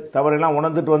வந்துட்டார், தவறெல்லாம்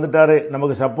உணர்ந்துட்டு வந்துட்டார்,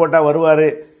 நமக்கு சப்போர்ட்டாக வருவார்,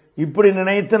 இப்படி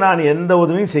நினைத்து நான் எந்த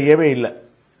உதவியும் செய்யவே இல்லை.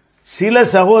 சில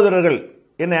சகோதரர்கள்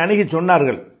என்னை அணுகி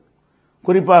சொன்னார்கள்.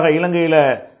 குறிப்பாக இலங்கையில்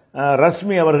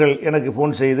ரஸ்மி அவர்கள் எனக்கு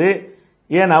ஃபோன் செய்து,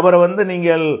 ஏன் அவரை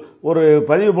நீங்கள் ஒரு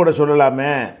பதிவு போட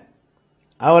சொல்லலாமே,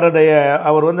 அவர்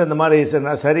இந்த மாதிரி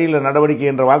சரியில்லை நடவடிக்கை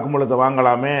என்ற வாக்குமூலத்தை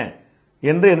வாங்கலாமே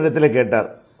என்று என்னிடத்தில் கேட்டார்.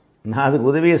 நான்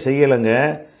அதுக்கு உதவியை செய்யலைங்க.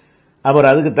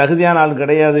 அவர் அதுக்கு தகுதியான ஆள்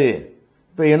கிடையாது.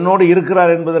 இப்போ என்னோடு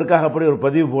இருக்கிறார் என்பதற்காக அப்படி ஒரு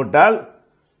பதிவு போட்டால்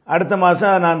அடுத்த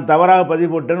மாதம் நான் தவறாக பதிவு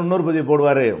போட்டேன்னு இன்னொரு பதிவு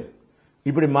போடுவார்.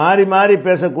 இப்படி மாறி மாறி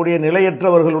பேசக்கூடிய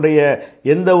நிலையற்றவர்களுடைய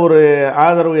எந்த ஒரு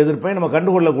ஆதரவு எதிர்ப்பையும் நம்ம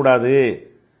கண்டுகொள்ளக்கூடாது.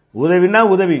 உதவினா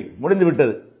உதவி முடிந்து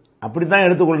விட்டது, அப்படி தான்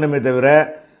எடுத்துக்கொள்ளணுமே தவிர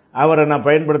அவரை நான்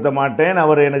பயன்படுத்த மாட்டேன்,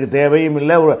 அவர் எனக்கு தேவையும்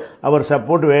இல்லை, அவர்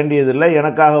சப்போர்ட் வேண்டியதில்லை,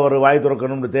 எனக்காக அவர் வாய்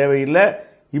திறக்கணும்னு தேவையில்லை,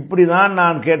 இப்படி தான்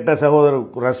நான் கேட்ட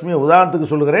சகோதரர் ரஸ்மி.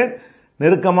 உதாரணத்துக்கு சொல்கிறேன்,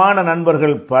 நெருக்கமான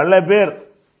நண்பர்கள் பல பேர்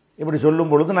இப்படி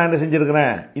சொல்லும் பொழுது நான் என்ன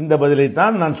செஞ்சுருக்கிறேன்? இந்த பதிலை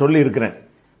தான் நான் சொல்லியிருக்கிறேன்.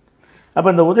 அப்போ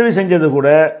இந்த உதவி செஞ்சது கூட,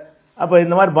 அப்போ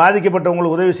இந்த மாதிரி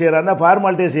பாதிக்கப்பட்டவங்களுக்கு உதவி செய்கிறாருந்தா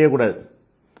ஃபார்மாலிட்டியே செய்யக்கூடாது.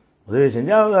 உதவி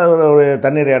செஞ்சால் ஒரு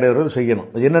தண்ணீரை அடைவர்கள் செய்யணும்.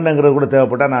 என்னென்னங்கிறது கூட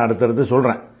தேவைப்பட்டால் நான் அடுத்தடுத்து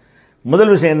சொல்கிறேன்.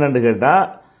 முதல் விஷயம் என்னென்னு கேட்டால்,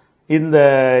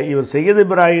 இவர் செய்யது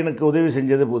இப்ராஹிமுக்கு உதவி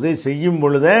செய்யும்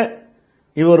பொழுதே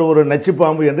இவர் ஒரு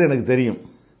நச்சுப்பாம்பு என்று எனக்கு தெரியும்.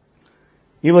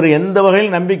 இவர் எந்த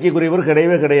வகையில் நம்பிக்கைக்குரியவர்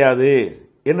கிடையவே கிடையாது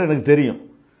என்று எனக்கு தெரியும்.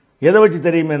 எதை வச்சு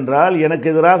தெரியும் என்றால், எனக்கு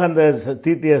எதிராக அந்த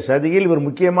தீட்டிய சதியில் இவர்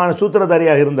முக்கியமான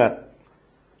சூத்திரதாரியாக இருந்தார்.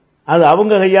 அது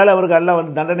அவங்க கையால் அவருக்கு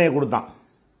எல்லாம் தண்டனையை கொடுத்தான்.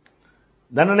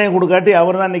 தண்டனையை கொடுக்காட்டி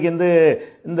அவர் தான் இன்றைக்கி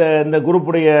இந்த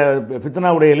குரூப்புடைய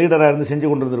ஃபித்னாவுடைய லீடராக இருந்து செஞ்சு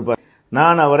கொண்டு இருந்திருப்பார்.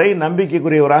 நான் அவரை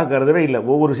நம்பிக்கைக்குரியவராக கருதவே இல்லை.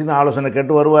 ஒவ்வொரு விஷயம் ஆலோசனை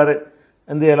கேட்டு வருவார்.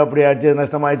 இந்தியாவில் அப்படி ஆச்சு, இது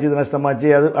நஷ்டமாச்சு, இது நஷ்டமாச்சு,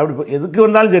 அது அப்படி எதுக்கு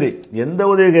வந்தாலும் சரி, எந்த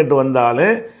உதவி கேட்டு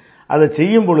வந்தாலும் அதை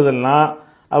செய்யும் பொழுதெல்லாம்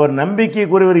அவர்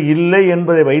நம்பிக்கைக்குரியவர் இல்லை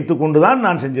என்பதை வைத்து கொண்டு தான்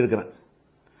நான் செஞ்சுருக்கிறேன்.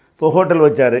 இப்போ ஹோட்டல்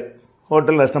வச்சார்,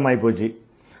 ஹோட்டல் நஷ்டமாகி போச்சு.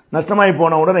 நஷ்டமாகி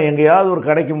போன உடனே எங்கேயாவது ஒரு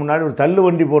கடைக்கு முன்னாடி ஒரு தள்ளு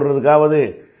வண்டி போடுறதுக்காவது,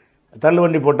 தள்ளு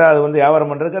வண்டி போட்டால் அது வியாபாரம்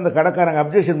பண்ணுறதுக்கு அந்த கடைக்காரங்க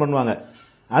அப்ஜெக்ஷன் பண்ணுவாங்க,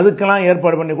 அதுக்கெல்லாம்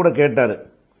ஏற்பாடு பண்ணி கூட கேட்டார்.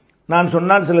 நான்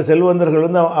சொன்னால் சில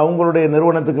செல்வந்தர்கள் அவங்களுடைய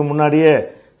நிறுவனத்துக்கு முன்னாடியே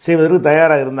செய்வதற்கு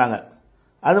தயாராக இருந்தாங்க.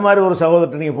 அது மாதிரி ஒரு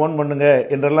சகோதரத்தை நீங்கள் ஃபோன் பண்ணுங்க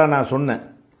என்றெல்லாம் நான் சொன்னேன்.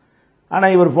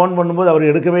 ஆனால் இவர் ஃபோன் பண்ணும்போது அவர்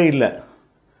எடுக்கவே இல்லை.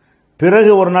 பிறகு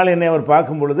ஒரு நாள் என்னை அவர்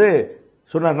பார்க்கும் பொழுது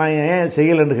சொன்னார், நான் ஏன்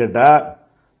செய்யலைன்னு கேட்டால்,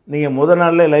 நீங்கள் முதல்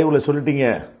நாளில் லைவில் சொல்லிட்டீங்க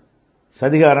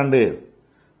சதிகாரண்டு,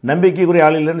 நம்பிக்கைக்குரிய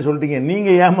ஆள் இல்லைன்னு சொல்லிட்டீங்க,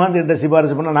 நீங்கள் ஏமாந்து என்கிட்ட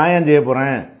சிபாரிசு பண்ணால் நான் ஏன் செய்ய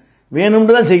போகிறேன்?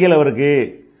 வேணும்னு தான் செய்யலை அவருக்கு.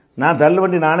 நான் தள்ளு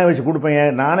வண்டி நானே வச்சு கொடுப்பேங்க,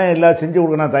 நானே எல்லாம் செஞ்சு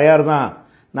கொடுக்க நான் தயார் தான்.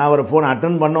 நான் அவரை ஃபோன்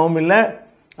அட்டன் பண்ணவும் இல்லை,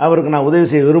 அவருக்கு நான் உதவி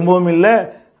செய்ய விரும்பவும் இல்லை.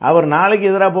 அவர் நாளைக்கு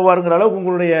எதிராக போவாருங்கிற அளவுக்கு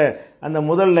உங்களுடைய அந்த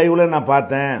முதல் லைவில் நான்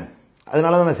பார்த்தேன்,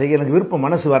 அதனால தான் நான் செய்ய, எனக்கு விருப்பம்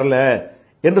மனசு வரல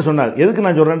என்று சொன்னார். எதுக்கு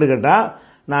நான் சொல்கிறேன்னு கேட்டால்,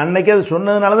 நான் அன்னைக்கே அது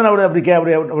சொன்னதுனால தான் அவர்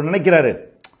அப்படி நினைக்கிறாரு.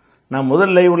 நான்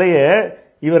முதல் லைவ்லேயே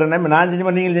இவரை நம்பி நான் செஞ்ச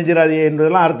மாதிரி நீங்கள் செஞ்சிடாதீங்க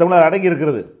என்பதெல்லாம் அர்த்தம்லாம் அடங்கி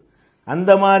இருக்கிறது.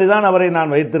 அந்த மாதிரி தான் அவரை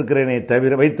நான் வைத்திருந்தேனே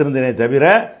தவிர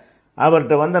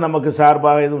அவர்கிட்ட நமக்கு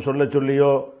சார்பாக எதுவும்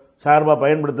சொல்லியோ சார்பாக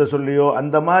பயன்படுத்த சொல்லியோ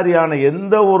அந்த மாதிரியான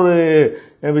எந்த ஒரு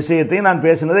விஷயத்தையும் நான்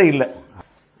பேசினதே இல்லை.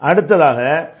 அடுத்ததாக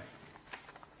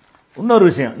இன்னொரு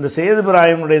விஷயம், இந்த செய்யது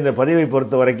இப்ராஹிமுடைய இந்த பதிவை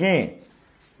பொறுத்த வரைக்கும்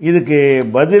இதுக்கு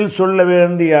பதில் சொல்ல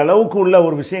வேண்டிய அளவுக்கு உள்ள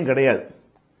ஒரு விஷயம் கிடையாது.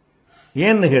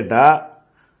 ஏன்னு கேட்டால்,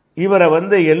 இவரை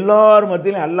எல்லார்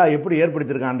மத்தியிலும் அல்லாஹ் எப்படி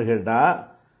ஏற்படுத்தியிருக்கான்னு கேட்டால்,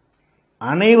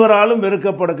 அனைவராலும்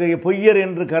வெறுக்கப்படக்கூடிய பொய்யர்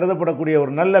என்று கருதப்படக்கூடிய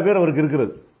ஒரு நல்ல பேர் அவருக்கு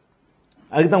இருக்கிறது.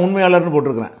 அதுக்கு தான் உண்மையாளர்னு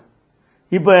போட்டிருக்கிறேன்.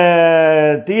 இப்போ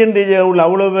டிஎன்டிஜே உள்ள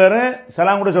அவ்வளோ பேரும்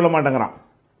சலாம் கூட சொல்ல மாட்டேங்கிறான்,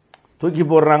 தூக்கி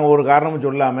போடுறாங்க ஒரு காரணமும்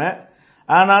சொல்லாமல்.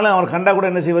 ஆனாலும் அவர் கண்டா கூட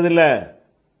என்ன செய்வதில்லை,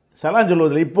 சலாம்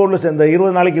சொல்வதில்லை. இப்போ உள்ள இந்த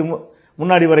 20 நாளைக்கு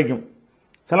முன்னாடி வரைக்கும்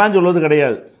சலாம் சொல்வது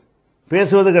கிடையாது,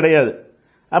 பேசுவது கிடையாது.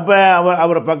 அப்போ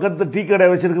அவரை பக்கத்து டீ கடை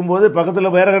வச்சுருக்கும் போது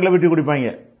பக்கத்தில் வேற கடையில் வெட்டி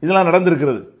குடிப்பாங்க. இதெல்லாம்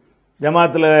நடந்திருக்கிறது.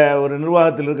 ஜமாத்தில் ஒரு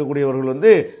நிர்வாகத்தில்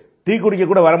இருக்கக்கூடியவர்கள் டீ குடிக்க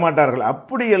கூட வரமாட்டார்கள்.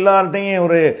 அப்படி எல்லார்ட்டையும்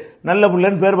ஒரு நல்ல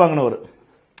பிள்ளைன்னு பேர் வாங்கினவர்.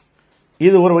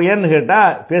 இது ஒரு ஏன்னு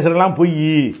கேட்டால், பேசுகிறலாம் பொய்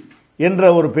என்ற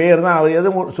ஒரு பெயர் தான். அவர்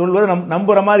எதுவும் சொல்வது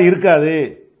நம்புகிற மாதிரி இருக்காது,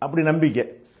 அப்படி நம்பிக்கை.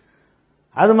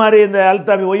 அது மாதிரி இந்த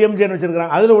அல்தாபி ஒய்எம்ஜேன்னு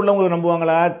வச்சுருக்கிறாங்க, அதில் உள்ளவங்க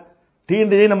நம்புவாங்களா?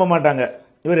 டிஎன்டிஜே நம்ப மாட்டாங்க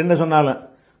இவர் என்ன சொன்னாலும்.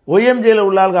 ஒய்எம்ஜேயில்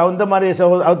உள்ள ஆளுக்கு அந்த மாதிரி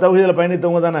தகுதியில்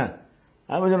பயணித்தவங்க தானே.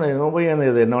 அவன் சொன்ன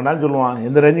இது என்ன வேணாலும் சொல்லுவான்,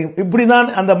 இந்த ரேஞ்சிங் இப்படி தான்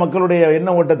அந்த மக்களுடைய எண்ண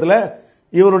ஓட்டத்தில்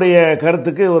இவருடைய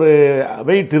கருத்துக்கு ஒரு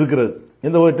வெயிட் இருக்கிறது,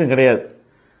 எந்த வெயிட்டும் கிடையாது.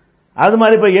 அது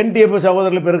மாதிரி இப்போ என்டிஎஃப்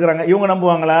சகோதரர்கள் இப்போ இருக்கிறாங்க, இவங்க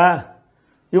நம்புவாங்களா?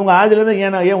 இவங்க ஆதிலேருந்து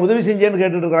ஏன் உதவி செஞ்சேன்னு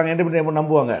கேட்டுட்டு இருக்கிறாங்க, என்டிஎஃப்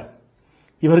நம்புவாங்க?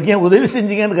 இவருக்கு ஏன் உதவி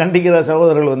செஞ்சீங்கன்னு கண்டிக்கிற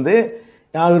சகோதரர்கள் வந்து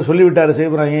அவர் சொல்லிவிட்டார்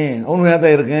செய்வாங்க உண்மையாக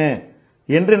தான் இருக்கும்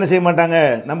என்று என்ன செய்ய மாட்டாங்க,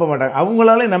 நம்ப மாட்டாங்க.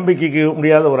 அவங்களாலே நம்பிக்கைக்கு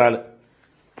முடியாத ஒரு ஆள்.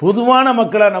 பொதுவான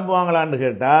மக்களாக நம்புவாங்களான்னு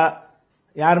கேட்டால்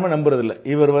யாருமே நம்புறதில்லை.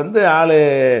 இவர் வந்து ஆள்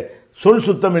சொல்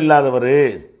சுத்தம் இல்லாதவர்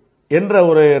என்ற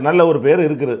ஒரு நல்ல ஒரு பேர்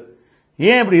இருக்கிறது.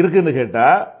 ஏன் இப்படி இருக்குதுன்னு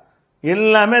கேட்டால்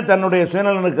எல்லாமே தன்னுடைய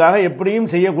சுயநலனுக்காக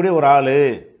எப்படியும் செய்யக்கூடிய ஒரு ஆள்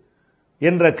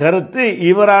என்ற கருத்து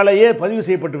இவராலேயே பதிவு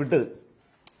செய்யப்பட்டு விட்டது.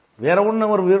 வேற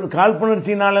ஒன்றும் ஒரு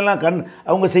காழ்ப்புணர்ச்சினாலெல்லாம்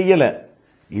அவங்க செய்யலை.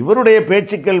 இவருடைய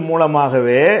பேச்சுக்கள்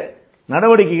மூலமாகவே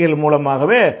நடவடிக்கைகள்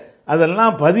மூலமாகவே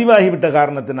அதெல்லாம் பதிவாகிவிட்ட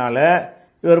காரணத்தினால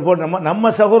இவர் போட்டு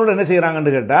நம்ம சகோதரர் என்ன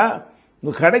செய்கிறாங்கன்னு கேட்டால்,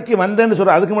 கடைக்கு வந்தேன்னு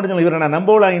சொல்கிற அதுக்கு மட்டும் சொல்ல, இவரை நான்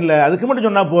நம்பலாம் இல்லை அதுக்கு மட்டும்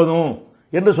சொன்னால் போதும்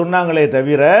என்று சொன்னாங்களே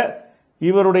தவிர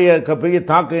இவருடைய பெரிய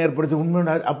தாக்கம் ஏற்படுத்தி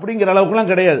உண்மை அப்படிங்கிற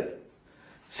அளவுக்குலாம் கிடையாது.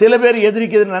 சில பேர்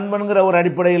எதிரிக்கு எதிர் நண்பனுங்கிற ஒரு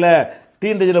அடிப்படையில்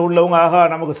டீனேஜில் உள்ளவங்க ஆகா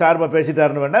நமக்கு சார்பாக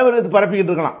பேசிட்டாருன்னு வேண்டாம், இவர் இது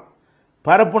பரப்பிக்கிட்டு இருக்கலாம்.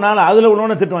 பரப்புனால அதில்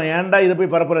உள்ளவனை திட்டுவான், ஏன்டா இதை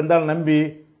போய் பரப்புற இருந்தாலும் நம்பி.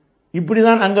 இப்படி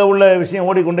தான் அங்கே உள்ள விஷயம்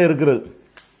ஓடிக்கொண்டே இருக்கிறது.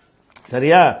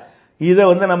 சரியா? இதை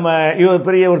வந்து நம்ம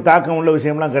பெரிய ஒரு தாக்கம் உள்ள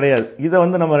விஷயம்லாம் கிடையாது. இதை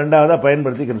வந்து நம்ம ரெண்டாவதாக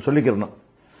பயன்படுத்தி சொல்லிக்கிறணும்.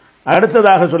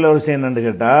 அடுத்ததாக சொல்ல ஒரு விஷயம் என்னென்னு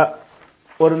கேட்டால்,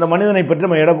 இந்த மனிதனை பற்றி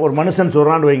நம்ம ஒரு மனுஷன்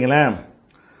சொல்கிறான்னு வைங்களேன்,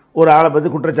 ஒரு ஆளை பற்றி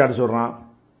குற்றச்சாட்டு சொல்கிறான்,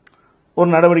 ஒரு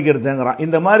நடவடிக்கை எடுத்துங்கிறான்.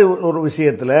 இந்த மாதிரி ஒரு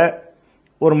விஷயத்தில்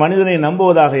ஒரு மனிதனை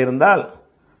நம்புவதாக இருந்தால்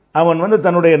அவன் வந்து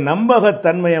தன்னுடைய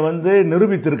நம்பகத்தன்மையை வந்து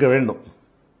நிரூபித்திருக்க வேண்டும்.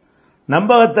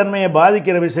 நம்பகத்தன்மையை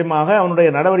பாதிக்கிற விஷயமாக அவனுடைய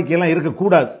நடவடிக்கையெல்லாம்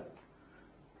இருக்கக்கூடாது.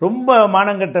 ரொம்ப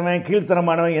மானங்கட்டவன்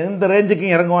கீழ்த்தரமானவன் எந்த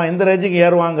ரேஞ்சுக்கும் இறங்குவான் எந்த ரேஞ்சுக்கும்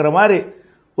ஏறுவாங்கிற மாதிரி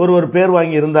ஒரு பேர்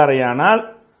வாங்கி இருந்தாரையானால்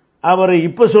அவர்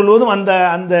இப்போ சொல்வதும் அந்த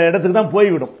அந்த இடத்துக்கு தான்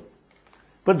போய்விடும்.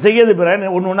 இப்போ சையத்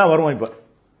இப்ராஹிம் ஒன்று ஒன்றா வருவோம். இப்போ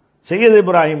சையத்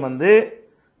இப்ராஹிம் வந்து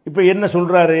இப்போ என்ன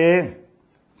சொல்கிறாரு,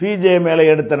 பிஜே மேலே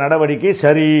எடுத்த நடவடிக்கை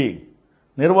சரி,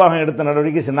 நிர்வாகம் எடுத்த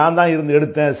நடவடிக்கை நான் தான் இருந்து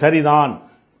எடுத்தேன் சரிதான்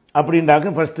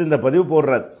அப்படின்றாக்க ஃபஸ்ட்டு இந்த பதிவு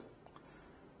போடுறாரு.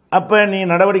 அப்போ நீ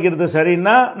நடவடிக்கை எடுத்த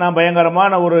சரின்னா நான்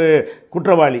பயங்கரமான ஒரு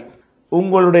குற்றவாளி,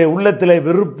 உங்களுடைய உள்ளத்தில்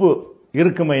வெறுப்பு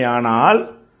இருக்குமையானால்,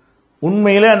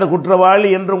 உண்மையிலே அந்த குற்றவாளி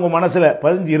என்று உங்கள் மனசில்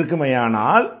பதிஞ்சு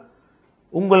இருக்குமையானால்,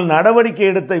 உங்கள்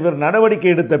இவர்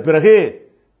நடவடிக்கை எடுத்த பிறகு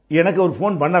எனக்கு ஒரு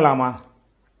ஃபோன் பண்ணலாமா?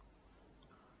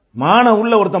 மான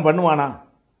உள்ள ஒருத்தன் பண்ணுவானா?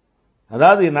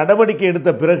 அதாவது நடவடிக்கை எடுத்த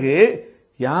பிறகு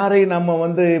யாரை நம்ம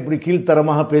வந்து இப்படி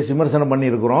கீழ்த்தரமாக பேசி விமர்சனம்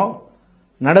பண்ணியிருக்கிறோம்,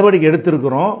 நடவடிக்கை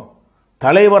எடுத்திருக்கிறோம்,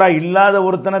 தலைவராக இல்லாத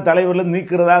ஒருத்தனை தலைவரில்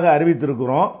நீக்கிறதாக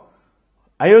அறிவித்திருக்கிறோம்,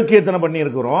 அயோக்கியத்தனை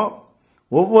பண்ணியிருக்கிறோம்,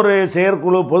 ஒவ்வொரு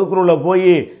செயற்குழு பொதுக்குழுவில்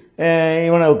போய்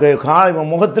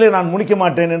இவன் முகத்திலே நான் முழிக்க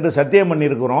மாட்டேன் என்று சத்தியம்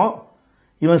பண்ணியிருக்கிறோம்,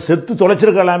 இவன் செத்து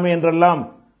தொலைச்சிருக்கலாமே என்றெல்லாம்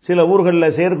சில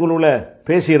ஊர்களில் செயற்குழுவில்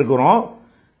பேசியிருக்கிறோம்,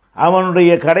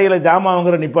 அவனுடைய கடையில் ஜாமான்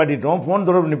வாங்குற நிப்பாட்டிட்டோம், ஃபோன்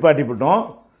தொடர்பு நிப்பாட்டிவிட்டோம்,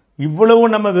 இவ்வளவு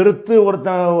நம்ம வெறுத்து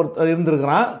ஒருத்தன்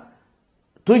இருந்திருக்கிறான்,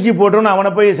 தூக்கி போட்டோன்னு அவனை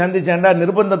போய் சந்திச்சேன்டா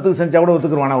நிர்பந்தத்துக்கு செஞ்சா கூட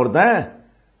ஒத்துக்குருவானா? ஒருத்தன்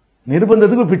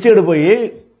நிர்பந்தத்துக்கு பிச்சை எடு போய்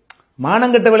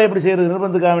மானங்கட்ட வேலை எப்படி செய்யறது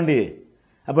நிர்பந்தத்துக்காக வேண்டி?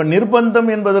 அப்போ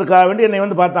நிர்பந்தம் என்பதற்காக வேண்டி என்னை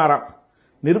வந்து பார்த்தாராம்.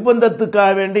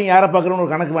 நிர்பந்தத்துக்காக வேண்டி யாரை பார்க்குறோன்னு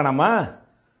ஒரு கணக்கு வேணாமா?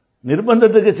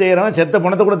 நிர்பந்தத்துக்கு செய்கிறவன் செத்த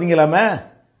பணத்தை கூட திங்கலாமே.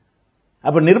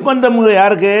 அப்போ நிர்பந்தம்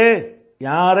யாருக்கு?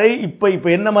 யாரை இப்போ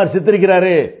என்ன மாதிரி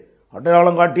சித்தரிக்கிறாரு,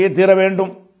 அடையாளம் காட்டியே தீர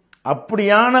வேண்டும்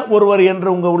அப்படியான ஒருவர் என்று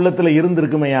உங்கள் உள்ளத்தில்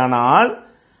இருந்திருக்குமையானால்,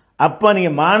 அப்போ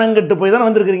நீங்கள் மானங்கட்டு போய் தானே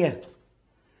வந்திருக்கிறீங்க.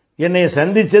 என்னை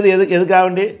சந்தித்தது எதுக்காக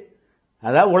வேண்டி?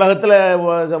 அதாவது உலகத்தில்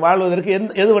வாழ்வதற்கு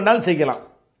எது வேணாலும் செய்யலாம்,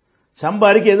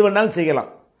 சம்பாதிக்க எது வேணாலும்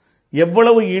செய்யலாம்,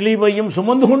 எவ்வளவு இழிவையும்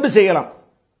சுமந்து கொண்டு செய்யலாம்.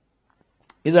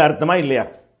 இது அர்த்தமா இல்லையா?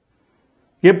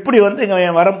 எப்படி வந்து இங்கே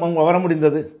வர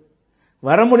முடிந்தது?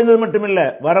 வர முடிந்தது மட்டுமில்லை,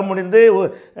 வர முடிந்து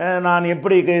நான்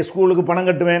எப்படி ஸ்கூலுக்கு பணம்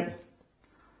கட்டுவேன்,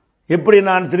 எப்படி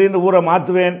நான் திடீர்னு ஊரை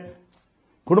மாற்றுவேன்,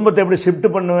 குடும்பத்தை எப்படி ஷிஃப்ட்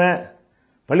பண்ணுவேன்,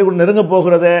 பள்ளிக்கூடம் நெருங்க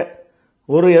போகிறத,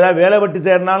 ஏதாவது வேலை வெட்டி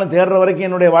தேடினாலும் தேடுற வரைக்கும்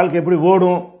என்னுடைய வாழ்க்கை எப்படி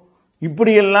ஓடும்,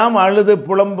 இப்படியெல்லாம் அழுது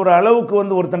புலம்புற அளவுக்கு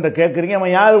வந்து ஒருத்தன்ட்ட கேட்குறீங்க.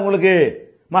 அவன் யார் உங்களுக்கு?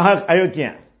 மகா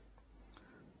அயோக்கியன்,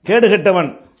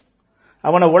 கேடுகட்டவன்,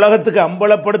 அவனை உலகத்துக்கு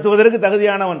அம்பலப்படுத்துவதற்கு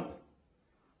தகுதியானவன்.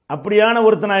 அப்படியான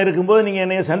ஒருத்தனாக இருக்கும்போது நீங்கள்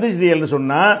என்னைய சந்திச்சிட்டீங்கன்னு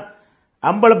சொன்னால்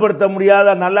அம்பலப்படுத்த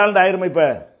முடியாத நல்லாண்டு ஆயிருமே, இப்போ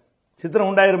சித்திரம்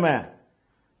உண்டாயிருமே.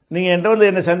 நீங்கள் என்கிட்ட வந்து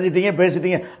என்னை சந்திச்சிட்டீங்க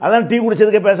பேசிட்டீங்க, அதான் டீ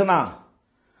குடிச்சதுக்கே பேசணும்.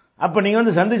 அப்போ நீங்கள்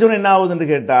வந்து சந்திச்சோன்னு என்ன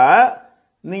ஆகுதுன்னு கேட்டால்,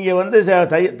 நீங்கள் வந்து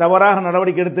தவறாக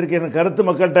நடவடிக்கை எடுத்திருக்க கருத்து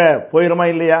மக்கள்கிட்ட போயிடுமா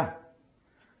இல்லையா?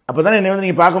 அப்போ தானே என்னை வந்து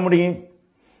நீங்கள் பார்க்க முடியும்.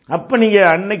 அப்போ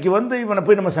நீங்கள் அன்னைக்கு வந்து இவனை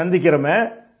போய் நம்ம சந்திக்கிறோமே,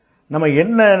 நம்ம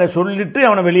என்ன சொல்லிட்டு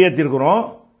அவனை வெளியேற்றிருக்கிறோம்,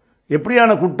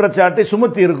 எப்படியான குற்றச்சாட்டை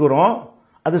சுமத்தி இருக்கிறோம்,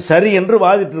 அது சரி என்று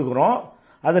வாதிட்டு இருக்கிறோம்.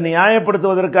 அதை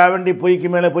நியாயப்படுத்துவதற்காக வேண்டி பொய்க்கு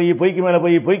மேலே பொய், பொய்க்கு மேலே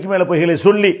பொய், பொய்க்கு மேலே பொய்களை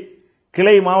சொல்லி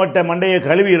கிளை மாவட்ட மண்டையை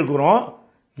கழுவி இருக்கிறோம்.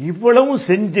 இவ்வளவும்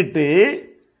செஞ்சுட்டு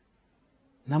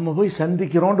நம்ம போய்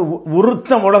சந்திக்கிறோம்.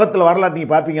 ஒருத்தன் உலகத்தில் வரலாறு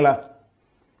நீங்கள் பார்ப்பீங்களா?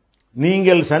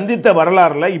 நீங்கள் சந்தித்த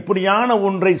வரலாறுல இப்படியான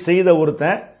ஒன்றை செய்த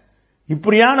ஒருத்தன்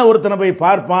இப்படியான ஒருத்தனை போய்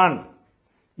பார்ப்பான்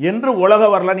என்று உலக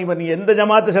வரலாறு நீங்க எந்த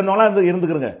ஜமாத்தை சேர்ந்தவங்களா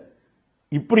இருந்துக்கிறங்க,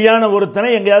 இப்படியான ஒருத்தனை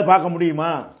எங்கேயாவது பார்க்க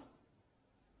முடியுமா?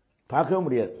 பார்க்கவே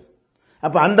முடியாது.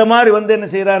 அப்ப அந்த மாதிரி என்ன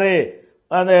செய்யறாரு,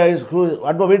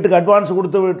 அந்த வீட்டுக்கு அட்வான்ஸ்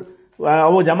கொடுத்து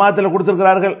ஜமாத்தில்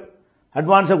கொடுத்துருக்கிறார்கள்.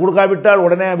 அட்வான்ஸை கொடுக்காவிட்டால்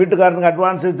உடனே வீட்டுக்காரனுக்கு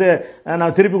அட்வான்ஸ்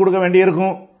நான் திருப்பி கொடுக்க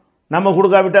வேண்டியிருக்கும். நம்ம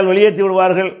கொடுக்காவிட்டால் வெளியேற்றி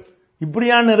விடுவார்கள்.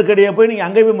 இப்படியான நெருக்கடியை போய் நீங்கள்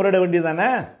அங்கே போய் முறையிட வேண்டியதானே?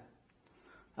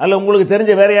 அல்ல உங்களுக்கு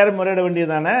தெரிஞ்ச வேற யாரும் முறையிட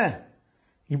வேண்டியதானே?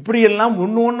 இப்படியெல்லாம்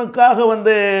ஒன்றுக்காக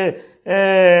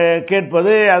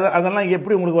கேட்பது அதெல்லாம்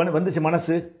எப்படி உங்களுக்கு வந்துச்சு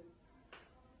மனசு?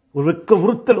 ஒரு வெக்க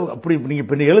உறுத்தல் அப்படி நீங்கள்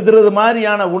இப்போ எழுதுறது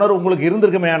மாதிரியான உணர்வு உங்களுக்கு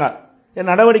இருந்திருக்குமே. ஆனால்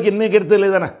என் நடவடிக்கை இன்னைக்கு எடுத்தது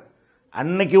தானே,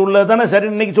 அன்னைக்கு உள்ளது தானே சரி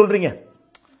இன்னைக்கு சொல்கிறீங்க.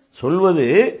 சொல்வது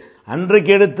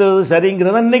அன்றைக்கு எடுத்தது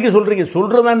சரிங்கிறத இன்னைக்கு சொல்கிறீங்க.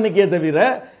 சொல்கிறதா இன்னைக்கே தவிர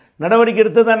நடவடிக்கை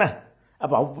எடுத்தது தானே.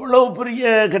 அப்போ அவ்வளவு பெரிய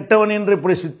கெட்டவன் என்று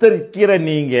இப்படி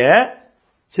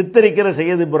சித்தரிக்கிற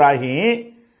சையத் இப்ராஹிம்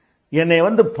என்னை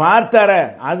பார்த்தார,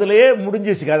 அதிலே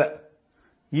முடிஞ்சிச்சு கதை.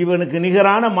 இவனுக்கு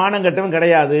நிகரான மானங்கட்டவன்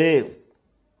கிடையாது,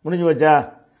 முடிஞ்சு வச்சா.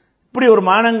 இப்படி ஒரு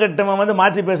மானங்கட்டவன்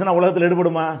மாற்றி பேசினா உலகத்தில்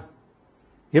எடுபடுமா?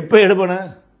 எப்போ எடுபடும்?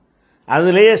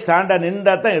 அதுலேயே ஸ்டாண்டாக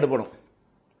நின்றா தான் எடுபடும்.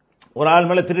 ஒரு ஆள்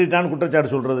மேலே திருடிட்டான்னு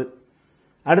குற்றச்சாட்டு சொல்கிறது,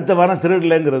 அடுத்த வாரம்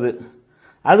திருடலைங்கிறது,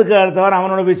 அதுக்கு அடுத்த வாரம்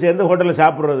அவனோட போய் சேர்ந்து ஹோட்டலில்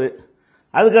சாப்பிட்றது,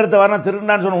 அதுக்கு அடுத்த வாரம்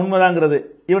திருடான்னு சொன்ன உண்மைதாங்கிறது.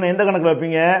 இவனை எந்த கணக்கில்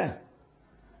வைப்பீங்க?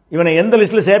 இவனை எந்த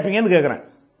லிஸ்ட்டில் சேர்ப்பீங்கன்னு கேட்குறேன்.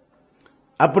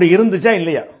 அப்படி இருந்துச்சா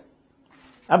இல்லையா?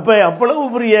 அப்போ அவ்வளவு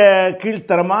பெரிய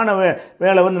கீழ்த்தரமான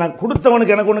வேலை நான்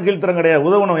கொடுத்தவனுக்கு எனக்கு ஒன்றும் கீழ்த்தரம் கிடையாது.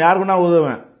 உதவணும், யாருக்குன்னா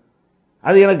உதவுவேன்,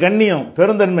 அது எனக்கு கண்ணியம்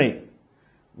பெருந்தன்மை.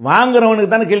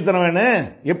 வாங்குறவனுக்கு தானே கீழ்த்தரம் வேணும்.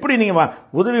 எப்படி நீங்கள்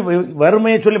உதவி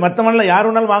வறுமையை சொல்லி மற்றவன்லாம் யார்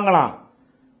வேணாலும் வாங்கலாம்,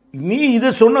 நீ இதை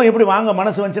சொன்ன எப்படி வாங்க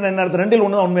மனசு வந்துச்சுன்னா என்ன அர்த்தம்? ரெண்டில்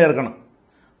ஒன்று தான் உண்மையாக இருக்கணும்.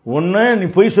 ஒன்று நீ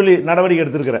பொய் சொல்லி நடவடிக்கை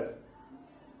எடுத்திருக்கிற,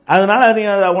 அதனால நீ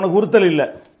உனக்கு உறுத்தல் இல்லை,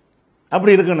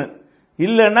 அப்படி இருக்கணும்.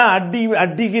 இல்லைன்னா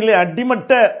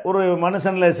அடிமட்ட ஒரு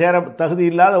மனுஷனில் சேர தகுதி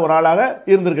இல்லாத ஒரு ஆளாக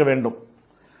இருந்திருக்க வேண்டும்.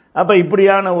 அப்போ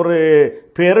இப்படியான ஒரு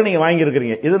பேரை நீங்கள்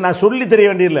வாங்கியிருக்கிறீங்க. இது நான் சொல்லி தெரிய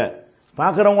வேண்டியதில்லை,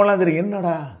 பார்க்குறவங்களாம் தெரியும்.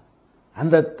 என்னடா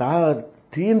அந்த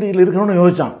டிஎன்டியில் இருக்கணும்னு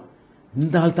யோசிச்சான்,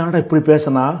 இந்த ஆள் தானடா இப்படி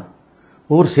பேசினா,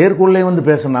 ஒவ்வொரு செயற்குள்ளே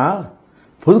பேசினா,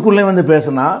 பொதுக்குள்ளே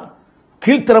பேசினா,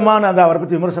 கீழ்த்தரமான அதை அவரை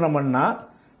பற்றி விமர்சனம்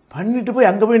பண்ணிட்டு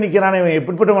போய் அங்கே போய் நிற்கிறானே, இவன்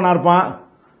எப்படிப்பட்டவனாக இருப்பான்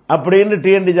அப்படின்னு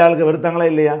டிஎன்டி ஜாலுக்கு வெறுத்தாங்களா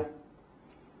இல்லையா?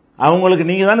 அவங்களுக்கு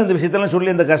நீங்கள் தானே இந்த விஷயத்தெல்லாம்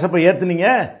சொல்லி இந்த கசப்பை ஏற்றுனீங்க.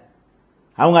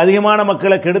 அவங்க அதிகமான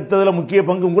மக்களை கெடுத்ததில் முக்கிய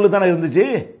பங்கு உங்களுக்கு தானே இருந்துச்சு.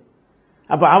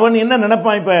 அப்போ அவன் என்ன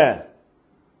நினைப்பான்? இப்போ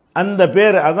அந்த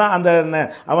பேர் அதான் அந்த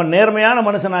அவன் நேர்மையான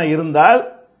மனுஷனாக இருந்தால்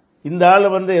இந்த ஆள்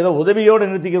ஏதோ உதவியோடு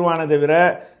நிறுத்திக்கிடுவானே தவிர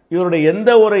இவருடைய எந்த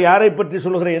ஒரு யாரை பற்றி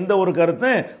சொல்லுகிற எந்த ஒரு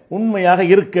கருத்தும் உண்மையாக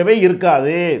இருக்கவே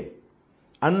இருக்காது.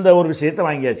 அந்த ஒரு விஷயத்தை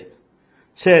வாங்கியாச்சு.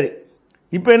 சரி,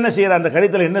 இப்போ என்ன செய்யற? அந்த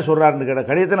கடிதத்தில் என்ன சொல்கிறாருன்னு கேட்ட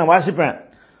கடிதத்தை நான் வாசிப்பேன்.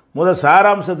 முதல்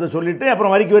சாராம்சத்தை சொல்லிவிட்டு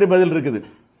அப்புறம் வரைக்கும் வரை பதில் இருக்குது.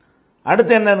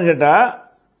 அடுத்து என்னன்னு கேட்டால்,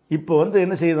 இப்போ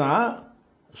என்ன செய்தான்,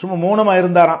 சும்மா மௌனமாக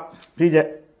இருந்தாராம் டிஜே,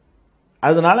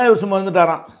 அதனால இவர் சும்மா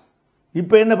இருந்துட்டாராம்.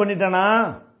 இப்போ என்ன பண்ணிட்டானா,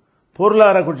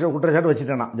 பொருளாதார குற்றச்சாட்டு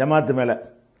வச்சுட்டானா ஜமாத்து மேலே.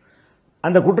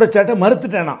 அந்த குற்றச்சாட்டை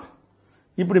மறுத்துட்டேனா.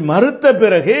 இப்படி மறுத்த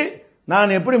பிறகு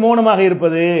நான் எப்படி மௌனமாக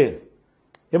இருப்பது?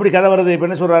 எப்படி கதை வருது? இப்போ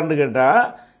என்ன சொல்கிறாருன்னு கேட்டால்,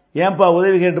 ஏன்பா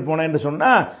உதவி கேட்டு போனேன்னு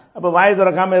சொன்னால், அப்போ வாய்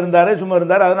திறக்காமல் இருந்தார், சும்மா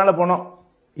இருந்தார், அதனால் போனோம்.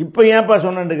 இப்போ ஏன்பா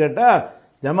சொன்னேன்னு கேட்டால்,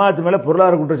 ஜமாத்து மேலே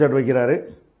பொருளாதார குற்றச்சாட்டு வைக்கிறாரு,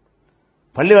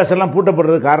 பள்ளிவாசல்லாம்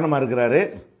பூட்டப்படுறதுக்கு காரணமாக இருக்கிறாரு.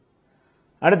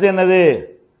 அடுத்து என்னது,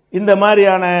 இந்த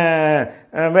மாதிரியான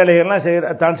வேலைகள்லாம்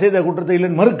தான் செய்த குற்றத்தை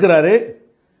இல்லைன்னு மறுக்கிறாரு.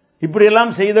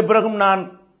 இப்படியெல்லாம் செய்த பிறகும் நான்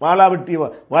வாளாவட்டி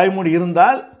வாய்மூடி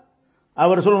இருந்தால்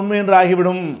அவர் சொல் உண்மை என்று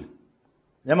ஆகிவிடும்,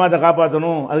 ஜமாத்தை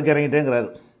காப்பாற்றணும், அதுக்கு இறங்கிட்டேங்கிறாரு.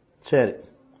 சரி,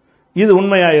 இது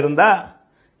உண்மையாக இருந்தால்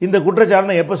இந்த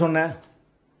குற்றச்சாட்டை எப்போ சொன்னேன்?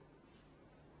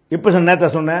 நேற்று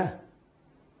சொன்னேன்.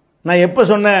 நான் எப்போ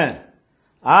சொன்னேன்?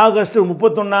 ஆகஸ்ட்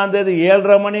 31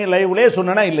 7:30 மணி லைவ்லேயே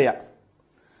சொன்னேனா இல்லையா?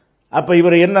 அப்போ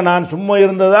இவர் என்ன, நான் சும்மா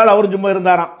இருந்ததால் அவரும் சும்மா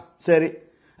இருந்தாராம். சரி,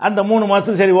 அந்த 3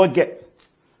 மாதத்துக்கு சரி ஓகே,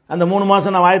 அந்த 3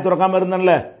 மாதம் நான் வாய் திறக்காமல்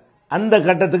இருந்தேன்ல, அந்த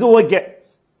கட்டத்துக்கு ஓகே.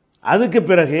 அதுக்கு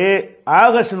பிறகு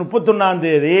ஆகஸ்ட்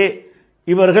 31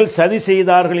 இவர்கள் சதி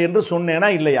செய்தார்கள் என்று சொன்னேனா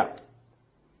இல்லையா?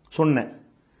 சொன்னேன்.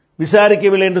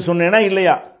 விசாரிக்கவில்லை என்று சொன்னேனா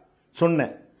இல்லையா?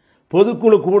 சொன்னேன்.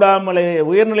 பொதுக்குழு கூடாமலே,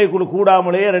 உயர்நிலை குழு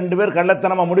கூடாமலே 2 பேர்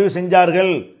கள்ளத்தனமாக முடிவு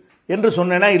செஞ்சார்கள் என்று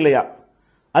சொன்னேனா இல்லையா?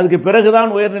 அதுக்கு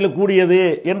பிறகுதான் உயர்நிலை கூடியது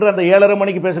என்று அந்த 7:30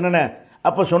 மணிக்கு பேசினேன்,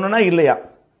 அப்போ சொன்னா இல்லையா?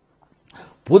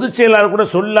 பொதுச் செயலாளர் கூட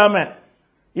சொல்லாமல்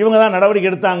இவங்க தான் நடவடிக்கை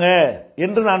எடுத்தாங்க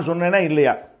என்று நான் சொன்னேனா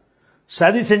இல்லையா?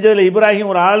 சதி செஞ்சதில்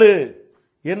இப்ராஹிம் ஒரு ஆளு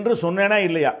என்று சொன்னேனா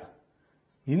இல்லையா?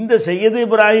 இந்த சையது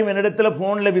இப்ராஹிம் என்னிடத்தில்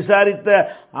ஃபோனில் விசாரித்த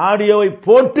ஆடியோவை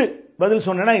போட்டு பதில்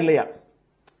சொன்னேனா இல்லையா?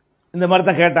 இந்த மாதிரி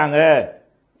தான் கேட்டாங்க,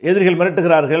 எதிரிகள்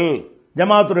மிரட்டுகிறார்கள்,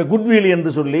 ஜமாத்துடைய குட்வில்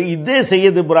என்று சொல்லி இதே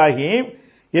சையது இப்ராஹிம்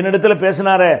என்னிடத்தில்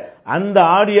பேசினார அந்த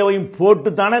ஆடியோவையும் போட்டு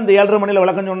தானே இந்த 7:30 மணியில்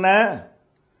விளக்கம் சொன்னேன்.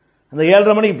 அந்த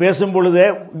 7:30 மணிக்கு பேசும் பொழுது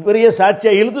பெரிய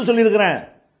சாட்சியாக இழுத்து சொல்லியிருக்கிறேன்.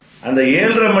 அந்த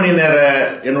 7:30 மணி நேர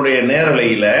என்னுடைய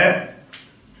நேரலையில்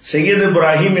சையது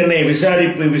இப்ராஹிம் என்னை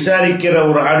விசாரிக்கிற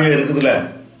ஒரு ஆடியோ இருக்குதுல்ல,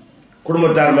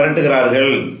 குடும்பத்தார்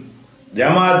மிரட்டுகிறார்கள்,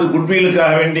 ஜமாத்து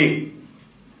குட்விலுக்காக வேண்டி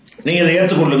நீங்கள் இதை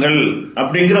ஏற்றுக்கொள்ளுங்கள்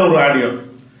அப்படிங்கிற ஒரு ஆடியோ.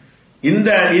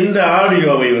 இந்த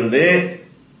ஆடியோவை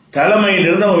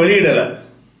தலைமையிலிருந்து அவங்க வெளியிடலை,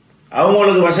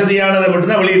 அவங்களுக்கு வசதியானதை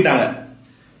மட்டும்தான் வெளியிட்டாங்க.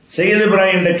 சையது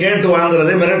இப்ராஹிம் கேட்டு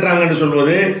வாங்குறது, மிரட்டுறாங்கன்னு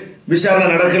சொல்வது, விசாரணை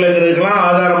நடக்கலைங்கிறதுக்கெல்லாம்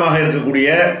ஆதாரமாக இருக்கக்கூடிய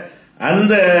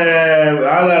அந்த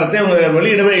ஆதாரத்தை அவங்க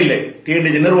வெளியிடவே இல்லை.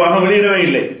 டிஎன்டிஜி நிர்வாகம் வெளியிடவே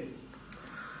இல்லை.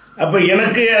 அப்போ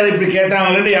எனக்கு அதை இப்படி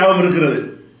கேட்டாங்கன்னு ஞாபகம் இருக்கிறது.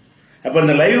 அப்போ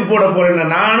இந்த லைவ் போட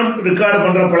போறேன், நானும் ரெக்கார்டு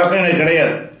பண்ணுற பழக்கம் எனக்கு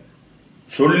கிடையாது.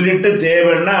 சொல்லிட்டு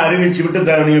தேவைன்னா அறிவிச்சு விட்டு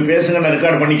நீங்கள் பேசுங்க, நான்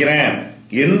ரெக்கார்டு பண்ணிக்கிறேன்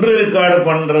என்று ரெக்கார்டு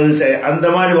பண்ணுறது அந்த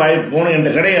மாதிரி வாய்ப்பு போகணும்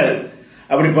என்கிட்ட கிடையாது.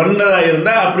 அப்படி பண்ணதா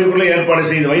இருந்தால் அப்படிக்குள்ளே ஏற்பாடு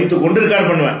செய்து வைத்து கொண்டு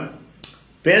ரெக்கார்டு பண்ணுவேன்.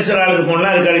 பேசுகிற ஆளுக்கு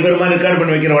போனால் ரெக்கார்டு பேர் மாதிரி ரெக்கார்டு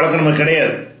பண்ணி வைக்கிற வழக்கம் நமக்கு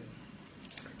கிடையாது,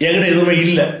 என்கிட்ட எதுவுமே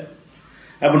இல்லை.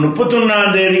 அப்போ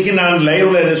 31ஆம் தேதிக்கு நான்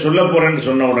லைவ்ல இதை சொல்ல போறேன்னு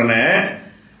சொன்ன உடனே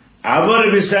அவர்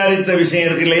விசாரித்த விஷயம்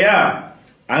இருக்கு இல்லையா,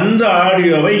 அந்த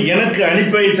ஆடியோவை எனக்கு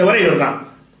அனுப்பி வைத்தவரை இவர் தான்.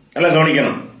 நல்லா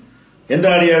கவனிக்கணும். எந்த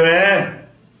ஆடியோவை?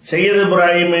 சையது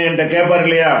இப்ராஹிம் என்கிட்ட கேட்பார்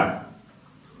இல்லையா,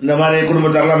 இந்த மாதிரி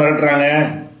குடும்பத்தாரெல்லாம் மிரட்டுறாங்க,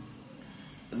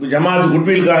 ஜமாத்து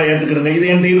குட்விலுக்காக ஏற்றுக்கிறங்க, இது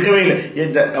என்கிட்ட இருக்கவே இல்லை.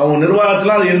 அவங்க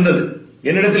நிர்வாகத்தில் அது இருந்தது,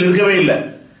 என்னிடத்தில் இருக்கவே இல்லை.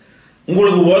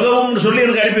 உங்களுக்கு உதவும்னு சொல்லி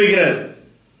எனக்கு அனுப்பி வைக்கிறார்.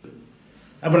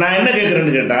 அப்போ நான் என்ன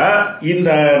கேட்குறேன்னு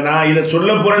கேட்டால், நான் இதை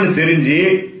சொல்ல போறேன்னு தெரிஞ்சு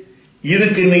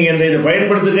இதுக்கு நீங்கள் இதை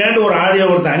பயன்படுத்துங்கன்னு ஒரு ஆடியோ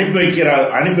ஒருத்தர்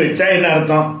அனுப்பி வச்சா என்ன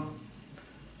அர்த்தம்?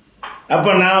 அப்போ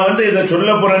நான் இதை சொல்ல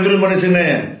போறேன்னு சொல்லி மனுச்சுன்னு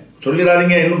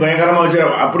சொல்லிடாதீங்க, இன்னும் பயங்கரமாக வச்சு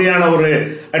அப்படியான ஒரு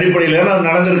அடிப்படையில்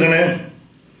நடந்திருக்கேன்னு.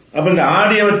 அப்போ இந்த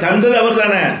ஆடியோவை தந்தது அவர்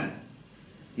தானே,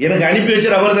 எனக்கு அனுப்பி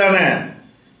வச்சது அவர் தானே.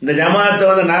 இந்த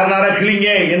ஜமாத்தை நார கிளிங்க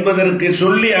என்பதற்கு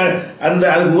சொல்லி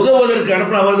அதுக்கு உதவுவதற்கு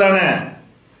அனுப்பின அவர் தானே.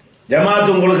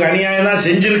 ஜமாத் உங்களுக்கு அநியாயம் தான்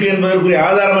செஞ்சிருக்கு என்பதற்குரிய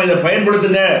ஆதாரமாக இதை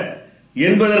பயன்படுத்துங்க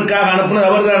என்பதற்காக அனுப்புனது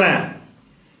அவர் தானே.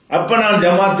 அப்போ நான்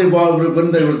ஜமாத்தை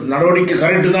நடவடிக்கை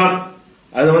கரெக்டு தான்,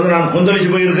 அது நான் கொந்தளிச்சு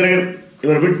போயிருக்கிறேன்,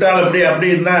 இவர் விட்டால்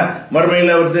அப்படி இருந்தால்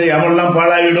மறுமையில் அமல்லாம்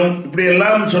பாழாகிடும், இப்படி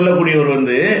எல்லாம் சொல்லக்கூடியவர்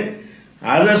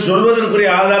அதை சொல்வதற்குரிய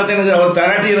ஆதாரத்தை எனக்கு அவர்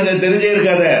தராட்டி எனக்கு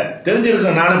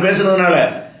தெரிஞ்சிருக்கும். நானும் பேசுனதுனால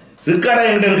ரெக்கார்டாக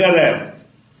என்கிட்ட இருக்காத,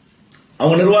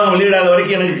 அவங்க நிர்வாகம் வெளியிடாத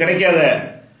வரைக்கும் எனக்கு கிடைக்காத.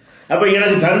 அப்ப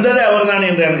எனக்கு தந்ததை அவர் தான்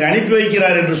என்று எனக்கு அனுப்பி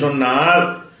வைக்கிறார் என்று சொன்னால்,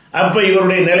 அப்ப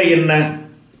இவருடைய நிலை என்ன?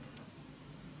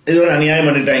 இது அநியாயம்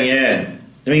பண்ணிட்டாங்க,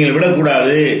 இவங்களை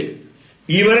விடக்கூடாது,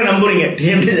 இவரை நம்புறீங்க,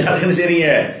 சரிங்க,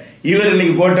 இவர்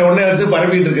இன்னைக்கு போட்ட உடனே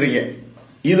பரப்பிட்டு இருக்கிறீங்க.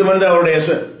 இது அவருடைய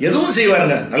எதுவும்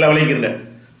செய்வாருங்க, நல்லா விளைக்கிறங்க,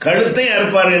 கழுத்தை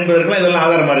அறுப்பார் என்பதற்கெல்லாம் இதெல்லாம்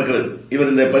ஆதாரமா இருக்கிறது.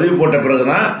 இவர் இந்த பதிவு போட்ட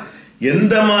பிறகுதான்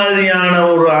எந்த மாதிரியான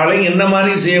ஒரு ஆளை என்ன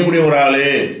மாதிரி செய்யக்கூடிய ஒரு ஆளு,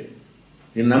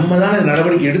 நம்ம தானே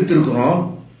நடவடிக்கை எடுத்திருக்கிறோம்,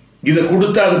 இதை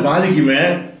கொடுத்தா அது பாதிக்குமே,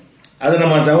 அது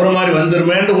நம்ம தவறு மாதிரி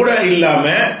வந்துருமேன்னு கூட இல்லாம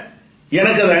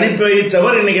எனக்கு அதை அனுப்பி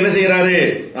வைத்தவர் இன்னைக்கு என்ன செய்யறாரு,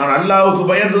 நான் அல்லாவுக்கு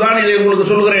பயந்துதான் இதை உங்களுக்கு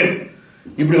சொல்கிறேன்,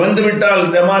 இப்படி வந்து விட்டால்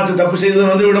இந்த மாத்து தப்பு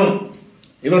செய்தது வந்துவிடும்,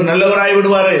 இவர் நல்லவராய்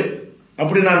விடுவாரு,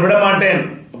 அப்படி நான் விட மாட்டேன்,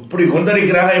 அப்படி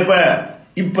கொந்தளிக்கிறாங்க.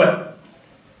 இப்ப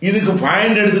இதுக்கு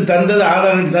பாயிண்ட் எடுத்து தந்தது,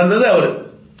 ஆதாரம் எடுத்து தந்தது அவர்.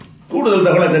 கூடுதல்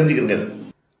தகவலை தெரிஞ்சுக்கிறீங்க.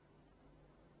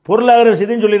 பொருளாதார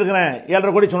விஷயத்தையும் சொல்லியிருக்கிறேன்.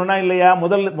 7.5 கோடி சொன்னா இல்லையா?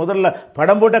 முதல்ல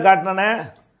படம் போட்ட காட்டினே.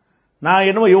 நான்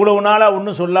என்னமோ இவ்வளவு நாளாக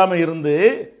ஒன்றும் சொல்லாமல் இருந்து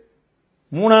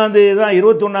 3ஆம் தேதி தான்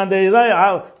 21ஆம் தேதி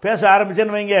தான் பேச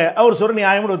ஆரம்பிச்சேன்னு வைங்க, அவர் சொல்ற நீ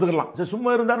ஆயமுன்னு ஒத்துக்கலாம். சரி, சும்மா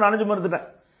இருந்தால் நானும் சும்மா இருந்துட்டேன்.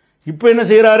 இப்போ என்ன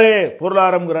செய்கிறாரு?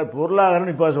 பொருளாதாரம்ங்கிறார்.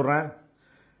 பொருளாதாரம் இப்போ சொல்கிறேன்,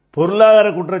 பொருளாதார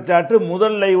குற்றச்சாட்டு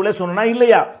முதல் லைவ்ல சொன்னா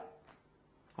இல்லையா?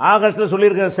 ஆகஸ்டில்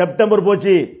சொல்லியிருக்கேன், செப்டம்பர்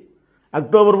போச்சு,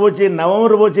 அக்டோபர் போச்சு,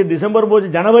 நவம்பர் போச்சு, டிசம்பர் போச்சு,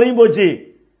 ஜனவரியும் போச்சு,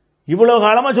 இவ்வளோ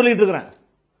காலமாக சொல்லிட்டு இருக்கிறேன்.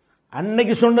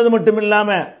 அன்னைக்கு சொன்னது மட்டும்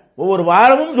இல்லாமல் ஒவ்வொரு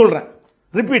வாரமும் சொல்கிறேன்,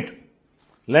 ரிப்பீட்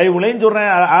லைவ்லையும் சொல்கிறேன்,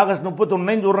 ஆகஸ்ட்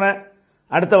 31 சொல்கிறேன்,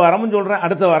 அடுத்த வாரமும் சொல்கிறேன்,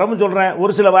 அடுத்த வாரமும் சொல்கிறேன்,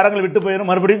 ஒரு சில வாரங்கள் விட்டு போயிடும்,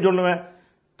 மறுபடியும் சொல்லுவேன்,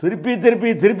 திருப்பி திருப்பி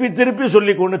திருப்பி திருப்பி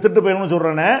சொல்லி கொண்டு திட்டு போயிடணும்னு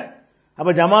சொல்கிறேனே.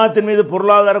 அப்போ ஜமாத்தின் மீது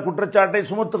பொருளாதார குற்றச்சாட்டை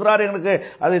சுமத்துக்கிறார், எனக்கு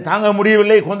அதை தாங்க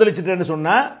முடியவில்லை, கொந்தளிச்சுட்டேன்னு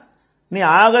சொன்னால் நீ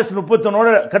ஆகஸ்ட்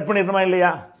 31 கட் பண்ணிடணுமா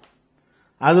இல்லையா?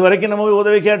 அது வரைக்கும் நம்ம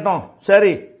உதவி கேட்டோம்,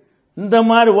 சரி இந்த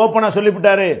மாதிரி ஓப்பனாக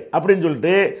சொல்லிவிட்டாரு அப்படின்னு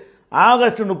சொல்லிட்டு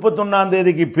ஆகஸ்ட் 31ஆம்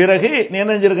தேதிக்கு பிறகு நீ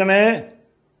என்ன செஞ்சிருக்கனே,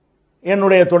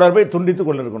 என்னுடைய தொடர்பை துண்டித்துக்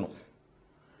கொண்டிருக்கணும்.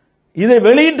 இதை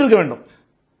வெளியிட்டிருக்க வேண்டும்.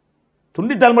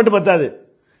 துண்டித்தால் மட்டும் பத்தாது.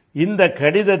 இந்த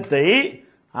கடிதத்தை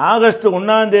ஆகஸ்ட்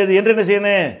 1ஆம் தேதி என்று என்ன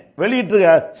செய்யணும், வெளியிட்டு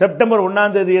செப்டம்பர்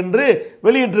 1ஆம் தேதி என்று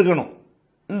வெளியிட்டிருக்கணும்.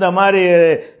 இந்த மாதிரி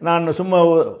நான் சும்மா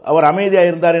அவர் அமைதியாக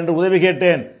இருந்தார் என்று உதவி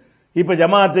கேட்டேன், இப்போ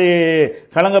ஜமாத்தை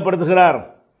களங்கப்படுத்துகிறார்,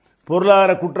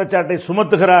 பொருளாதார குற்றச்சாட்டை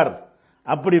சுமத்துகிறார்,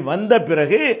 அப்படி வந்த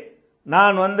பிறகு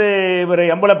நான் இவரை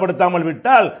அம்பலப்படுத்தாமல்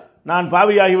விட்டால் நான்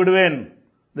பாவியாகி விடுவேன்,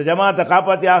 இந்த ஜமாத்தை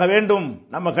காப்பாற்றி ஆக வேண்டும்,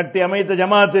 நம்ம கட்டி அமைத்த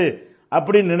ஜமாத்து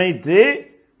அப்படின்னு நினைத்து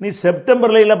நீ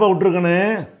செப்டம்பரில் இல்லப்பா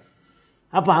விட்டுருக்கணும்.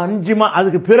 அப்போ 5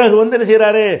 அதுக்கு பிறகு என்ன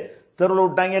செய்கிறாரு, தெருவில்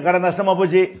விட்டாங்க, கடை நஷ்டமாக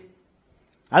போச்சு,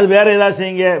 அது வேற ஏதாவது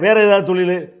செய்யுங்க, வேற ஏதாவது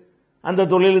தொழில், அந்த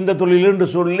தொழில் இந்த தொழில் என்று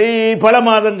சொல்லி பல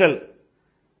மாதங்கள்.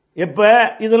 எப்போ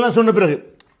இதெல்லாம் சொன்ன பிறகு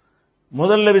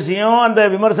முதல்ல விஷயம் அந்த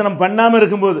விமர்சனம் பண்ணாமல்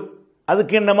இருக்கும்போது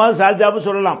அதுக்கு என்னமாவது சால்ஜாப்பு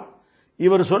சொல்லலாம்.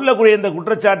 இவர் சொல்லக்கூடிய இந்த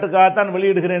குற்றச்சாட்டுக்காகத்தான்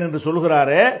வெளியிடுகிறேன் என்று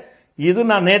சொல்கிறாரு. இது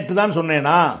நான் நேற்று தான்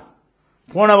சொன்னேனா,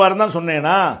 போன வாரம் தான்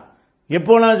சொன்னேனா,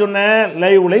 எப்போ நான் சொன்னேன்,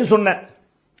 லைவ்லையும் சொன்னேன்,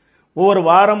 ஒவ்வொரு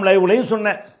வாரம் லைவ்லையும்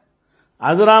சொன்னேன்,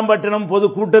 அதிராம்பட்டினம்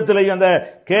பொதுக்கூட்டத்திலையும் அந்த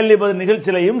கேள்வி பதில்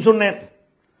நிகழ்ச்சியிலையும் சொன்னேன்,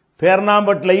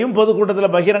 பேர்ணாம்பட்டிலையும்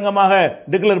பொதுக்கூட்டத்தில் பகிரங்கமாக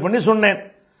டிக்ளேர் பண்ணி சொன்னேன்.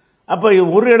 அப்போ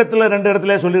ஒரு இடத்துல 2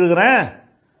 இடத்துல சொல்லியிருக்கிறேன்.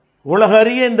 உலக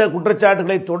அறிய இந்த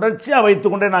குற்றச்சாட்டுகளை தொடர்ச்சியாக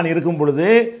வைத்துக்கொண்டே நான் இருக்கும் பொழுது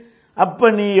அப்போ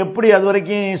நீ எப்படி அது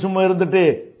வரைக்கும் சும்மா இருந்துட்டு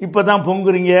இப்போ தான்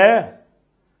பொங்குறீங்க,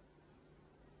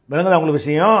 விளங்குதா உங்களுக்கு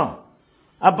விஷயம்?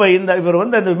 அப்போ இவர்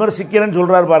அந்த விமர்சிக்கிறேன்னு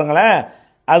சொல்கிறார் பாருங்களேன்,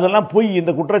 அதெல்லாம் பொய்.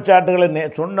 இந்த குற்றச்சாட்டுகளை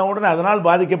சொன்ன உடனே அதனால்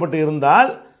பாதிக்கப்பட்டு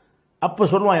இருந்தால் அப்போ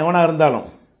சொல்லுவான் எவனாக இருந்தாலும்,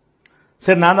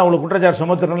 சரி நான் தான் உங்களுக்கு குற்றச்சாட்டு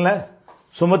சுமத்துறேன்ல,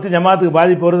 சுமத்தி ஜமாத்துக்கு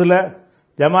பாதிப்பு வருதில்ல,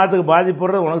 ஜமாத்துக்கு பாதிப்பு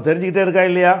வருது உனக்கு தெரிஞ்சுக்கிட்டே இருக்கா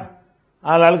இல்லையா,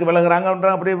 ஆளுக்கு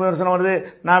விலகிறாங்கன்றாங்க, அப்படி விமர்சனம் வருது,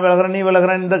 நான் விலகிறேன் நீ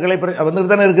விலகிறேன், இந்த கிளை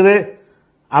வந்துட்டு தானே இருக்குது.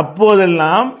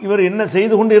 அப்போதெல்லாம் இவர் என்ன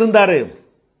செய்து கொண்டு இருந்தார்?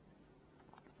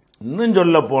 இன்னும்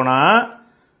சொல்ல போனால்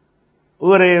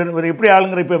இவர் எப்படி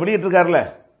ஆளுங்கிற இப்போ வெளியிட்டிருக்காருல,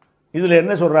 இதில்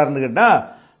என்ன சொல்கிறாருன்னு கேட்டால்,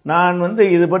 நான்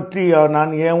இது பற்றி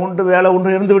நான் என் உண்டு வேலை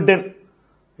ஒன்று இருந்து விட்டேன்,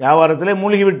 வியாபாரத்திலே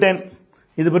மூழ்கி விட்டேன்,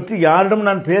 இது பற்றி யாரிடம்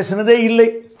நான் பேசினதே இல்லை,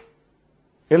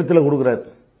 எழுத்தில் கொடுக்குறார்.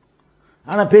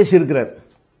 ஆனால் பேசியிருக்கிறார்,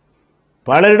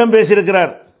 பலரிடம்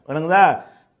பேசியிருக்கிறார், வணங்குதா.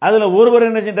 அதில் ஒருவர்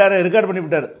என்ன செஞ்சார், ரெக்கார்ட்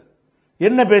பண்ணிவிட்டார்.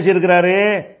 என்ன பேசியிருக்கிறாரு,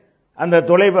 அந்த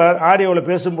ஆடியோவில்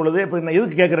பேசும் பொழுது, இப்போ நான்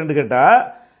எதுக்கு கேட்குறேன்னு கேட்டால்,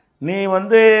 நீ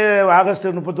ஆகஸ்ட்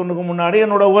 31க்கு முன்னாடி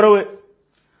என்னோட உறவு,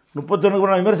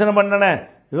 31க்கு நான் விமர்சனம் பண்ணனே,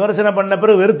 விமர்சனம் பண்ண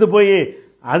பிறகு வெறுத்து போய்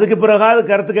அதுக்கு பிறகாவது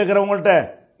கருத்து கேட்குறவங்கள்ட்ட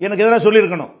எனக்கு எதனா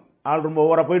சொல்லியிருக்கணும். ஆள் ரொம்ப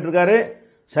ஓவராக போயிட்டுருக்காரு,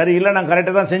 சரி இல்லை நாங்கள்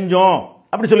கரெக்டாக தான் செஞ்சோம்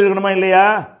அப்படி சொல்லியிருக்கணுமா இல்லையா?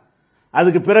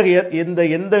 அதுக்கு பிறகு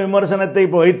எந்த விமர்சனத்தை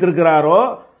இப்போ வைத்திருக்கிறாரோ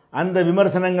அந்த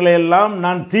விமர்சனங்களை எல்லாம்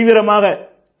நான் தீவிரமாக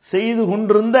செய்து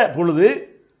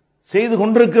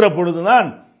கொண்டிருக்கிற பொழுதுதான்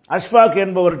அஷ்பாக்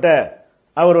என்பவர்கிட்ட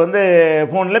அவர்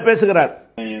போனில் பேசுகிறார்.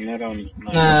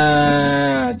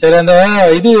 சரி, அந்த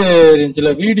இது சில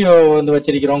வீடியோ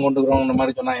வச்சிருக்கிறோம் கொண்டுக்கிறோம் இந்த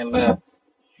மாதிரி சொன்னாங்கல்ல,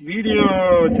 வீடியோ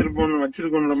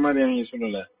வச்சிருக்கோன்ற மாதிரி அவங்க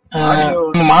சொல்லல.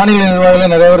 மாநில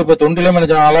நிர்வாகிகள் நிறைய பேர் இப்ப தொண்டிலே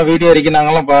நினைச்சாங்க வீடியோ இருக்கு,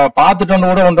 நாங்கெல்லாம் பாத்துட்டோம்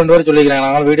கூட 1-2 பேர் சொல்லிக்கிறாங்க,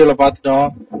 நாங்களும் வீடியோல பாத்துட்டோம்,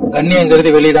 கண்ணியம்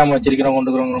கருதி வெளியிடாம வச்சிருக்கிறோம்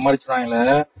கொண்டுக்கிறோங்கிற மாதிரி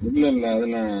சொன்னாங்களே. இல்ல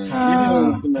அதெல்லாம்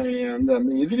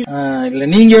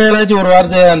இல்ல நீங்க ஏதாச்சும் ஒரு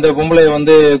வார்த்தை அந்த பொம்பளை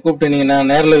கூப்பிட்டு நீங்க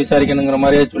நேரில் விசாரிக்கணுங்கிற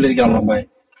மாதிரியே சொல்லிருக்கலாம்.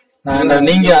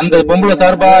 நீங்க அந்த பொம்பளை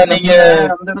சார்பா நீங்க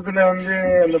அந்த இடத்துல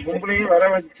அந்த பொம்பளையும் வர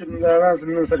வச்சிருந்தாதான்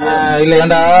இல்ல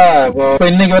ஏண்டா இப்ப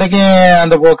இன்னைக்கு வரைக்கும்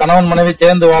அந்த கணவன் மனைவி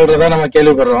சேர்ந்து வாழ்றதா நம்ம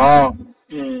கேள்விப்படுறோம்.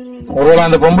 ஒருவேளை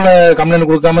அந்த பொம்பளை கம்ப்ளைண்ட்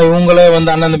கொடுக்காம இவங்களே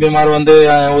அண்ணன் தம்பிமார்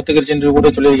ஒத்துக்கிருச்சு கூட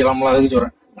சொல்லிருக்கலாம்ல, அதுக்கு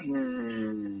சொல்றேன்.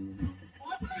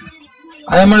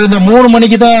 அதே மாதிரி இந்த 3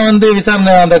 மணிக்கு தான்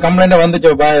விசாரணை அந்த கம்ப்ளைண்ட் வந்துச்சு,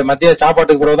 மத்திய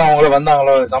சாப்பாட்டுக்கு பிறகுதான் அவங்கள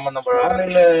வந்தாங்களோ சம்பந்தம்.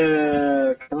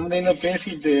 காலையில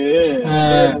பேசிட்டு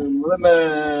முதல்ல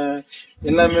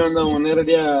எல்லாமே அவங்க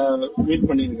நேரடியா மீட்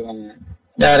பண்ணிருக்காங்க.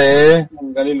 யாரு?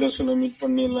 கலீல் ரசூலை மீட்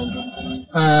பண்ணி எல்லாம்.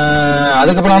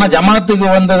 அதுக்கப்புறம் ஆனா ஜமாத்துக்கு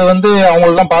வந்தது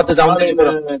அவங்களெல்லாம் பார்த்து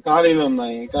காலையில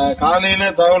வந்தாங்க.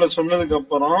 காலையில தகவலை சொன்னதுக்கு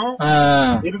அப்புறம்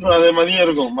இருக்கும், அதே மதியம்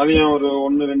இருக்கும், மதியம் ஒரு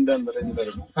 1-2 அந்த ரேஞ்சில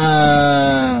இருக்கும்.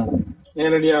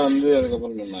 நேரடியா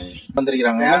அதுக்கப்புறம் சொன்னாங்க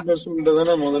வந்திருக்கிறாங்க.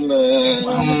 தானே முதல்ல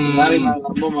நாங்க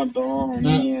நம்ப மாட்டோம்,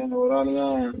 நீங்க ஒரு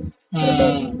ஆளுதான்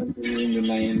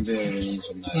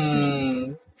சொன்னாங்க.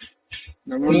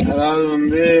 அதாவது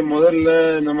முதல்ல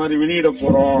இந்த மாதிரி வெளியிட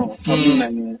போறோம்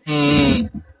அப்படின்னாங்க.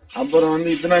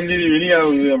 அப்புறம் இத்தனாம் தேதி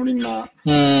வெளியாகுது அப்படின்னா,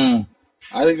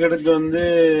 அதுக்கடுத்து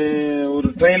ஒரு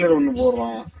ட்ரெய்லர் ஒண்ணு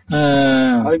போடுறான்,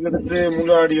 அதுக்கடுத்து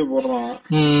முழு ஆடியோ போடுறான்,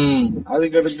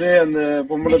 அதுக்கடுத்து அந்த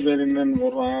பொம்பளை பேர் என்னன்னு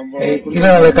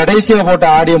போடுறான். கடைசியா போட்ட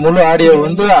ஆடியோ முழு ஆடியோ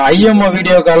ஐஎம்ஓ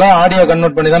வீடியோ கால ஆடியோ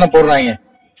கன்வெர்ட் பண்ணி தானே போடுறாங்க.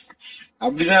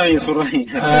 அப்படிதான் அவங்க சொல்றாங்க.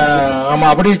 ஆமா,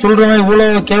 அப்படி சொல்றவன்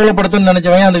இவ்வளவு கேவலப்படுத்துன்னு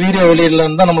நினைச்சவன் அந்த வீடியோ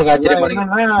வெளியிடலன்னு தான் நம்மளுக்கு ஆச்சரியமா இருக்கு.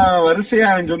 என்னன்னா வரிசையா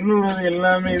அவன் சொல்லுவது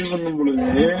எல்லாமே இது பண்ணும்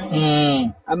பொழுது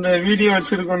அந்த வீடியோ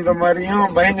வச்சிருக்கின்ற மாதிரியும்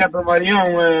பயம் காட்டுற மாதிரியும்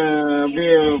அவங்க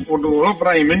அப்படியே போட்டு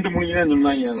உழப்புறாங்க. மென்ட்டு முடிஞ்சுதான்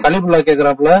சொன்னாங்க. கலிபுல்லா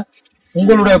கேக்குறாப்புல,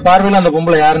 உங்களுடைய பார்வையில அந்த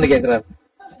பொம்பளை யாருன்னு கேக்குறாரு.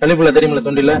 கலிபுல்லா தெரியுமில்ல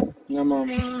தொண்டில,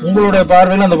 உங்களுடைய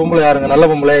பார்வையில அந்த பொம்பளை யாருங்க? நல்ல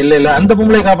பொம்பளை இல்ல இல்ல அந்த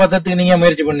பொம்பளை காப்பாத்துறதுக்கு நீங்க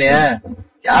முயற்சி பண்ணிய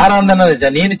யாரா இருந்தானே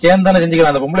நீனு சேர்ந்து தானே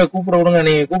செஞ்சுக்கலாம். அந்த பொம்பளை கூப்பிட விடுங்க,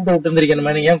 நீ கூப்பிட விட்டு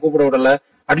இருந்திருக்கணுமே, நீ ஏன் கூப்பிட விடல?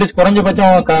 அட்லீஸ்ட்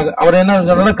குறைஞ்சபட்சம் அவர் என்ன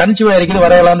சொன்னா கன்சீவா இருக்குது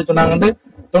வரையலாம்னு சொன்னாங்கன்னு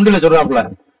தொண்டில சொல்றாப்புல.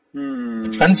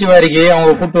 கன்சீவா இருக்கே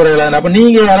அவங்க கூப்பிட்டு வரையலாம். அப்ப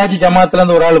நீங்க யாராச்சும் ஜமாத்துல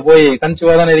இருந்து ஒரு ஆள் போய்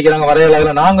கன்சீவா தானே இருக்கிறாங்க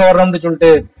வரையலாம், நாங்க வர்றோம்னு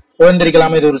சொல்லிட்டு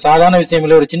போயிருந்திருக்கலாமே. இது ஒரு சாதாரண விஷயம்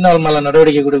இல்லையே, ஒரு சின்ன ஆள் மேல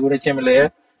நடவடிக்கை கொடுக்க விஷயம் இல்லையே.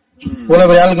 இவ்வளவு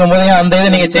பெரிய ஆளுக்கு போது அந்த இதை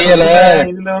நீங்க செய்யல.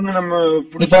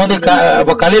 இப்ப வந்து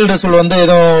கலீல் ரசூல் வந்து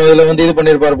எதுவும் இதுல வந்து இது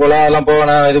பண்ணிருப்பாரு போல, அதெல்லாம்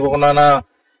போவேனா இது போனா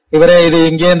இவரே இது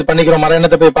இங்கே இருந்து பண்ணிக்கிறோம்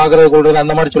மரணத்தை போய் பாக்குறது கொள்றது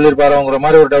அந்த மாதிரி சொல்லிருப்பாருங்கிற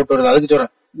மாதிரி ஒரு டவுட் வருது. அதுக்கு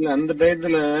சொல்றேன். இல்ல அந்த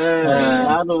டயத்துல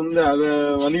யாரும் வந்து அத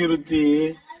வலியுறுத்தி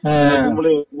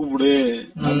கூப்பிடு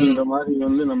அப்படின்ற மாதிரி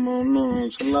வந்து நம்ம ஒன்னும்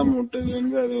சொல்லாம விட்டது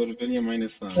வந்து அது ஒரு பெரிய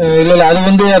மைனஸ் தான். இல்ல இல்ல அது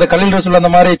வந்து அது கலீல் ரசூல்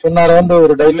அந்த மாதிரி சொன்னாரு வந்து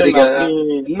ஒரு டவுட் இருக்கு.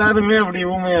 எல்லாருமே அப்படி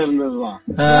ஊமையா இருந்ததுதான்.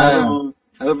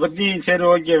 அத பத்தி சரி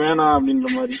ஓகே வேணாம் அப்படின்ற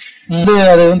மாதிரி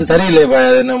அது வந்து சரியில்லையா?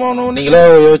 நீங்களே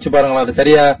யோசிச்சு பாருங்களா, அது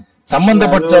சரியா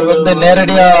சம்பந்தப்பட்ட வந்து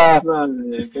நேரடியா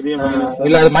பெரிய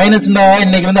இல்ல அது மைனஸ்னா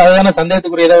இன்னைக்கு வந்து அதுதான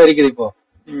சந்தேகத்துக்குரியதா இருக்குது. இப்போ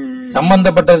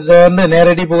சம்பந்தப்பட்டது வந்து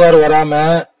நேரடி புகார் வராம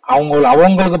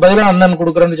அவங்களுக்கு பதிலா அண்ணன்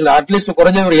கொடுக்கறேன்னு சொல்லி அட்லீஸ்ட்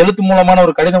குறைஞ்ச ஒரு எழுத்து மூலமான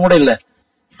ஒரு கடிதம் கூட இல்ல.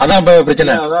 அதான் இப்ப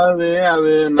பிரச்சனை. அதாவது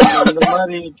அது அந்த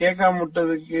மாதிரி கேட்காம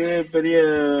விட்டதுக்கு பெரிய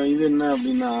இது என்ன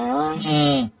அப்படின்னா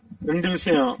ரெண்டு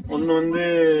விஷயம். ஒண்ணு வந்து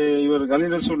இவர்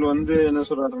கலீல் ரசூல் வந்து என்ன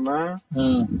சொல்றாருன்னா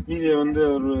பிஜே வந்து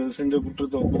அவரு செஞ்ச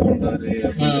குற்றத்தை ஒப்புக்கொண்டாரு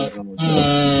அப்படின்னு.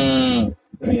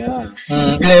 சரியா?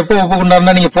 இல்ல எப்ப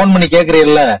ஒப்புக்கொண்டாருன்னா நீங்க போன் பண்ணி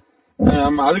கேக்குறீங்கல்ல,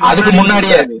 அதுக்கு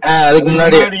முன்னாடியே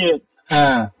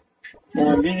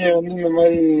பிஜே வந்து இந்த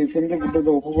மாதிரி செஞ்ச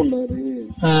குற்றத்தை ஒப்புக்கொண்டாரு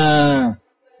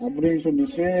அப்படின்னு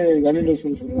சொல்லிட்டு கலீல்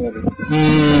ரசூல் சொல்றாரு.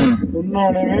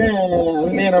 சொன்னோடனே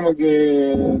அதுலயே நமக்கு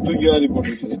தூக்கி வாரி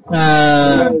போட்டுச்சு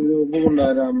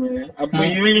ஒப்புக்கொண்டாராம. அப்ப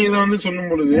இவங்க இதை வந்து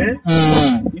சொல்லும் பொழுது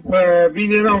இப்ப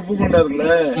பிஜே தான் ஒப்புக்கொண்டாருல,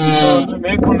 இப்ப வந்து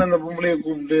மேற்கொண்டு அந்த பொம்பளைய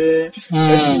கூப்பிட்டு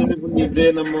இது பண்ணிட்டு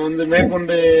நம்ம வந்து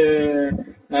மேற்கொண்டு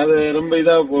அது ரொம்ப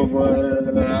இதா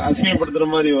அசிங்கப்படுத்துற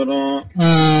மாதிரி வரும்.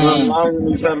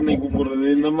 விசாரணை கூப்பிடுறது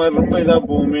இந்த மாதிரி ரொம்ப இதா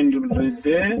போகுமேன்னு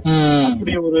சொல்லிட்டு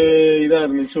அப்படி ஒரு இதா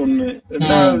இருந்துச்சு ஒண்ணு.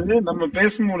 ரெண்டாவது நம்ம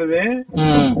பேசும் பொழுதே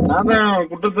நான் தான்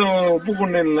குற்றத்தை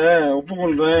ஒப்புக்கொண்டேன்ல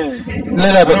ஒப்புக்கொள்றேன்.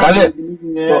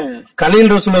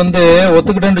 கலீல் ரசூல் வந்து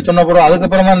ஒத்துக்கிட்டேன்னு சொன்ன போறோம்,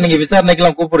 அதுக்கப்புறம் தான் நீங்க விசாரணைக்கு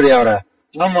எல்லாம் கூப்பிடுறியா அவரை?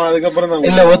 ஆமா, அதுக்கப்புறம் தான்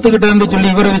இல்ல ஒத்துக்கிட்டேன்னு சொல்லி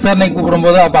இவரை விசாரணைக்கு கூப்பிடும்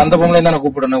போது அப்ப அந்த பொம்பளை தானே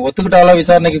கூப்பிடணும். ஒத்துக்கிட்டாலும்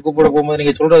விசாரணைக்கு கூப்பிட போகும்போது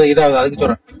நீங்க சொல்றது இதாகுது. அதுக்கு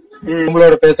சொல்றேன்,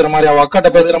 உங்களோட பேசுற மாதிரி அவ அக்காட்ட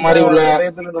பேசுற மாதிரி உள்ள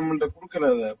நம்மள்ட்ட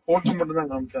குடுக்கறத போட்டு மட்டும்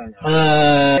தான் காமிச்சாங்க.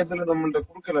 நம்மள்ட்ட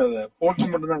குடுக்கறத போட்டு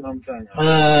மட்டும் தான் காமிச்சாங்க.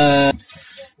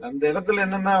 அந்த இடத்துல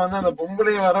என்னன்னா வந்து அந்த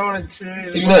பொம்பளைய வரவழைச்சு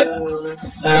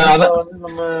வந்து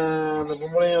நம்ம அந்த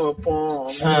பொம்பளைய வைப்போம்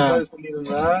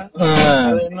சொல்லியிருந்தா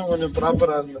அது இன்னும் கொஞ்சம்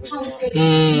ப்ராப்பரா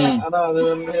இருந்திருக்கும். ஆனா அது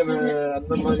வந்து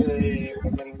அந்த மாதிரி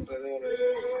பண்ணல்ன்றது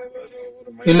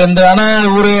இல்ல இந்த ஆனா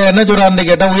ஒரு என்ன சொல்றாருன்னு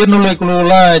கேட்டா உயர்நிலை குழு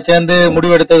எல்லாம் சேர்ந்து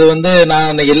முடிவெடுத்தது வந்து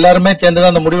நான் எல்லாருமே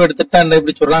சேர்ந்துதான் அந்த முடிவெடுத்துட்டு தான்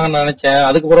இப்படி சொல்றாங்கன்னு நினைச்சேன்.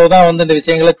 அதுக்கு பிறகுதான் வந்து இந்த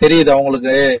விஷயங்களே தெரியுது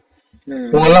அவங்களுக்கு.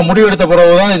 இவங்க எல்லாம் முடிவெடுத்த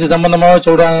பிறகுதான் இது சம்பந்தமாவே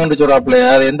சொல்றாங்கன்னு சொல்றாப்ல.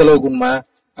 அது எந்த அளவுக்கு உண்மை?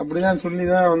 அப்படிதான்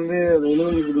சொல்லிதான் வந்து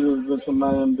எழுதி கொடுக்க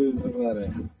சொன்னாங்கன்னு சொல்றாரு.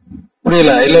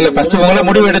 புரியல? இல்ல இல்ல ஃபர்ஸ்ட் உங்களே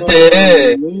முடிவெடுத்து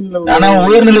ஆனா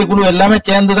உயர்நிலை குழு எல்லாமே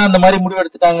சேர்ந்துதான் இந்த மாதிரி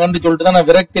முடிவெடுத்துட்டாங்கன்னு சொல்லிட்டு தான் நான்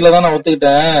விரக்தியில தான் நான்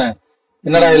ஒத்துக்கிட்டேன்.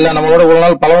 என்னடா இல்ல நம்மளோட ஒரு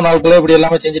நாள் பல நாட்களே இப்படி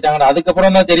எல்லாமே செஞ்சுட்டாங்க.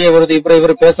 அதுக்கப்புறம் தான் தெரிய வருது. இப்ப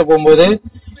இவர் பேச போகும்போது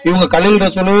இவங்க கலீல்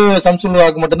ரசூல்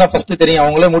சம்சுல்லாவுக்கு மட்டும் தான் ஃபர்ஸ்ட் தெரியும்.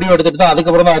 அவங்களே முடிவு எடுத்துட்டு தான்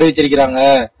அதுக்கப்புறம் தான் அறிவிச்சிருக்கிறாங்க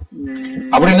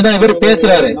அப்படின்னு தான் இவர்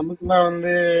பேசுறாரு. நமக்குதான்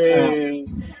வந்து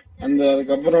அந்த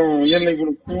அதுக்கப்புறம் உயர்நிலை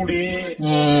குழு கூடி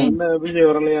என்ன பிஜே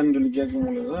வரலையான்னு சொல்லி கேட்கும்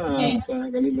பொழுதுதான்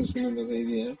கலீல் ரசூல் இந்த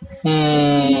செய்திய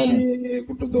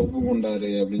குற்றத்தை ஒப்புக்கொண்டாரு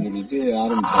அப்படின்னு சொல்லிட்டு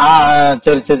ஆரம்பிச்சாரு.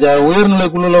 சரி சரி சரி. உயர்நிலை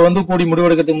குழுல வந்து கூடி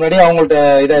முடிவெடுக்கிறதுக்கு முன்னாடி அவங்கள்ட்ட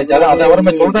இதாச்சாரு. அதை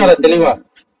அவருமே சொல்றாரு தெளிவா.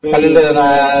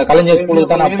 கலைஞர்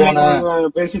ஸ்கூலுக்கு தான் நான்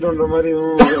போனேன் பேசிட்டு மாதிரி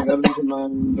கருத்து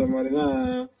சொன்னான்ற மாதிரிதான்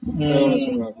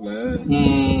சொன்னாப்ல.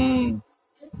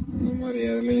 இந்த மாதிரி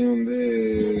அதுலயும் வந்து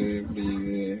இப்படி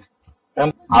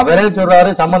அவரே சொல்றாரு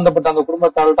சம்பந்தப்பட்ட அந்த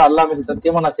குடும்பத்தாள்கிட்ட அல்லாம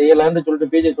சத்தியமா நான் செய்யலன்னு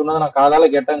சொல்லிட்டு பிஜே சொன்னதை நான் காதால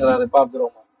கேட்டேங்கிறாரு. இப்ப அப்துல்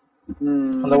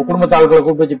ரஹ்மான் அந்த குடும்பத்தாள்களை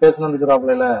கூப்பிட்டு வச்சு பேசணும்னு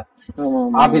சொல்றாப்ல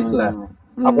ஆபீஸ்ல.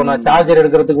 அப்போ நான் சார்ஜர்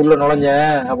எடுக்கிறதுக்கு உள்ள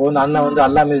நுழைஞ்சேன். அப்போ வந்து அண்ணன் வந்து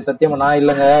அல்லாம சத்தியமா நான்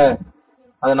இல்லங்க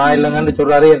அது நான் இல்லங்கன்னு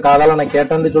சொல்றாரு. என் காதால நான்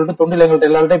கேட்டேன்னு சொல்லிட்டு தொண்டில் எங்கள்கிட்ட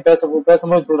எல்லார்ட்டையும்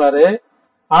பேசும்போது சொல்றாரு.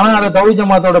 ஆனா அந்த தௌஹீத்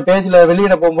ஜமாத்தோட பேஜ்ல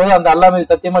வெளியிட போகும்போது அந்த அல்லாஹ்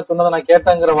மீது சத்தியமா சொன்னதை நான்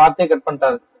கேட்டேங்கிற வார்த்தையை கட்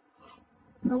பண்ணிட்டாரு.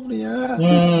 அப்படியா?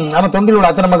 ஆனா தொண்டில் உள்ள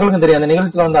அத்தனை மக்களுக்கும் தெரியும், அந்த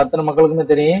நிகழ்ச்சியில வந்து அத்தனை மக்களுக்குமே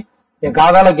தெரியும். என்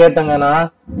காதால கேட்டேங்கன்னா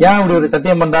ஏன் இப்படி ஒரு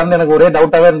சத்தியம் பண்றாருன்னு எனக்கு ஒரே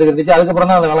டவுட்டாவே இருந்துச்சு.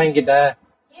 அதுக்கப்புறம் தான் அதை விளங்கிக்கிட்டேன்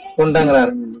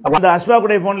கொண்டாங்கிறாரு. அப்ப அந்த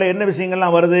அஸ்வாக்குடைய போன்ல என்ன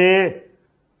விஷயங்கள்லாம் வருது,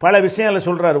 பல விஷயங்களை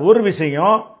சொல்றாரு. ஒரு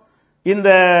விஷயம், இந்த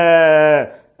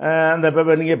அந்த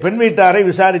நீங்க பெண் வீட்டாரை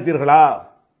விசாரித்தீர்களா?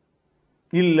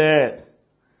 இல்ல.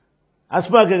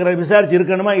 அஸ்பா கேட்கிற விசாரிச்சு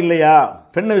இருக்கணுமா இல்லையா?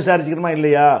 பெண்ணை விசாரிச்சுக்கணுமா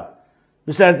இல்லையா?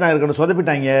 விசாரிச்சு தான் இருக்கணும்.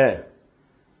 சொதப்பிட்டாங்க,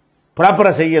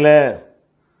 ப்ராப்பரா செய்யல,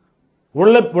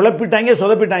 உழப்பிட்டாங்க,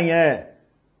 சொதப்பிட்டாங்க.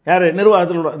 யாரு?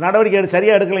 நிர்வாகத்தில் நடவடிக்கை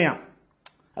சரியா எடுக்கலையாம்.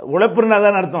 உழப்புன்னா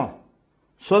தான் அர்த்தம்,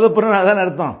 சொதப்புன்னா தான்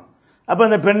அர்த்தம். அப்போ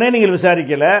அந்த பெண்ணை நீங்கள்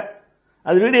விசாரிக்கல,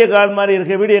 அது வீடியோ கால் மாதிரி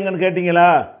இருக்க, வீடியோ எங்கன்னு கேட்டீங்களா?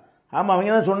 ஆமாம்,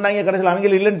 அவங்க தான் சொன்னாங்க, கடைசியில்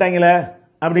அவங்க இல்லைன்ட்டாங்களே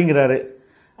அப்படிங்கிறாரு.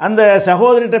 அந்த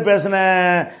சகோதரிகிட்ட பேசின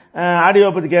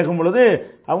ஆடியோவை பற்றி கேட்கும் பொழுது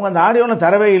அவங்க அந்த ஆடியோவில்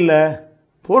தரவே இல்லை,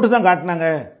 போட்டு தான் காட்டினாங்க,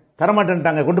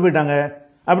 தரமாட்டேன்ட்டாங்க, கொண்டு போயிட்டாங்க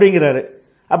அப்படிங்கிறாரு.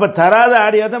 அப்போ தராத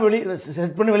ஆடியோ தான்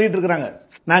செட் பண்ணி வெளியிட்டிருக்கிறாங்க.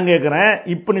 நான் கேட்குறேன்,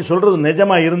 இப்போ நீ சொல்கிறது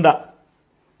நிஜமாக இருந்தா,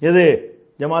 எது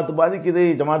ஜமாத்து பாதிக்குது,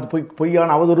 ஜமாத்து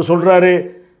பொய்யான அவதூறு சொல்கிறாரு,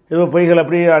 ஏதோ பொய்கள்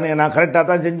அப்படி நான் கரெக்டாக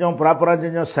தான் செஞ்சோம், ப்ராப்பராக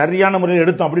செஞ்சோம், சரியான முறையில்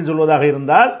எடுத்தோம் அப்படின்னு சொல்வதாக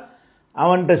இருந்தால்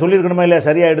அவன்கிட்ட சொல்லியிருக்கணுமா இல்லையா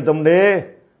சரியாக எடுத்தோம்னு?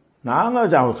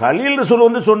 நாங்கள் கலீல் ரசூல்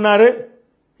வந்து சொன்னார்,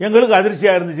 எங்களுக்கு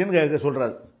அதிர்ச்சியாக இருந்துச்சுன்னு கேட்க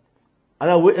சொல்கிறாரு.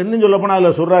 அதான் இன்னும் சொல்லப்போனால்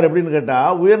அதில் சொல்கிறார் எப்படின்னு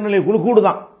கேட்டால், உயர்நிலை குழு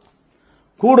கூடுதான்,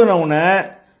 கூடுனவுடனே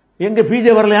எங்கே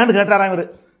பிஜே வரலையான்னு கேட்டாராம் இவர்.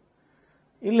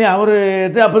 இல்லை அவர்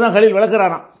அப்போ தான் கலீல்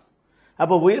விளக்குறாராம்.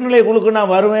 அப்போ உயர்நிலை குழுக்கு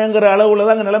நான் வருவேங்கிற அளவில்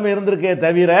தான் நிலைமை இருந்திருக்கே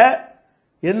தவிர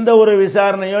எந்த ஒரு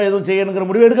விசாரணையோ எதுவும் செய்யணுங்கிற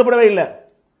முடிவு எடுக்கப்படவே இல்லை.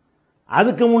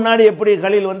 அதுக்கு முன்னாடி எப்படி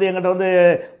கலீல் வந்து எங்கிட்ட வந்து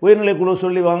உயர்நிலை குழு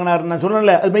சொல்லி வாங்கினாருன்னு நான்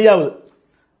சொன்னேன்ல, அது மெய்யாவது.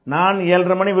 நான்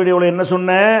 7:30 மணி வீடியோவில் என்ன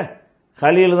சொன்னேன்?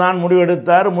 கலீல் தான்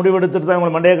முடிவெடுத்தார், முடிவெடுத்துட்டு தான்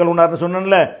உங்களை மண்டைய கழுவுனார்னு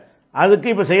சொன்னேன்ல. அதுக்கு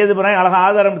இப்போ சையது இப்ராஹிம் அழகாக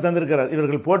ஆதாரம் தந்திருக்கிறார்.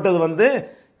 இவர்கள் போட்டது வந்து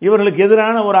இவர்களுக்கு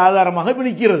எதிரான ஒரு ஆதாரமாக இப்போ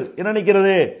நிற்கிறது. என்ன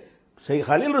நிற்கிறது?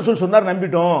 கலீல் ரசூல் சொன்னார்,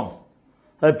 நம்பிட்டோம்,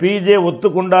 அது பிஜே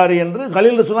ஒத்துக்கொண்டார் என்று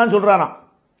கலீல் ரசூல் தான் சொல்கிறாராம்.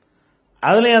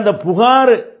 அதுலேயும் அந்த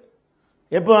புகார்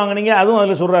எப்போ வாங்கினீங்க அதுவும்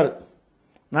அதில் சொல்கிறாரு.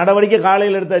 நடவடிக்கை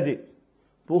காலையில் எடுத்தாச்சு,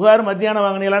 புகார் மத்தியானம்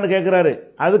வாங்கினீங்களான்னு கேட்குறாரு.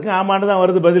 அதுக்கு ஆமான்னு தான்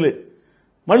வருது பதில்.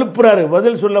 மழுப்புறாரு,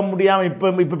 பதில் சொல்ல முடியாமல்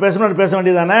இப்போ பேசணும் பேச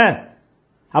வேண்டியதானே.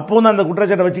 அப்போவும் தான் அந்த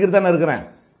குற்றச்சாட்டை வச்சுக்கிட்டு தானே இருக்கிறேன்.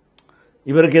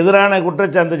 இவருக்கு எதிரான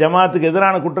குற்றச்சாட்டு, அந்த ஜமாத்துக்கு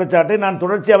எதிரான குற்றச்சாட்டை நான்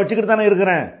தொடர்ச்சியாக வச்சுக்கிட்டு தானே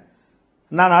இருக்கிறேன்.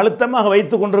 நான் அழுத்தமாக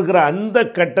வைத்து கொண்டிருக்கிற அந்த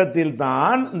கட்டத்தில்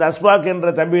தான் இந்த அஸ்பாக்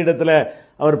என்ற தம்பியிடத்தில்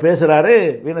அவர் பேசுகிறாரு,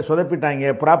 வீணை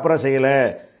சொதப்பிட்டாங்க, ப்ராப்பராக செய்யலை,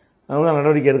 அவங்க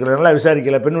நடவடிக்கை எடுக்கல, நல்லா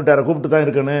விசாரிக்கலை, பெண் வீட்டாரை கூப்பிட்டு தான்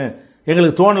இருக்கணும்,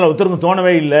 எங்களுக்கு தோணலை, ஒருத்தருக்கும்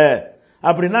தோணவே இல்லை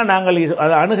அப்படின்னா நாங்கள்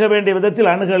அதை அணுக வேண்டிய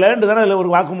விதத்தில் அணுகலைன்னு தானே அதில்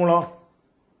ஒரு வாக்குமூலம்.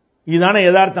 இதுதானே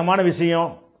யதார்த்தமான விஷயம்,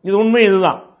 இது உண்மை,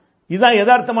 இதுதான்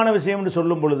யதார்த்தமான விஷயம்னு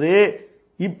சொல்லும் பொழுது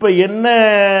இப்போ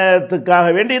என்னத்துக்காக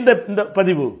வேண்டி இந்த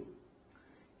பதிவு,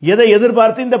 எதை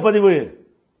எதிர்பார்த்து இந்த பதிவு,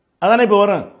 அதானே இப்போ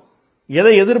வரும்,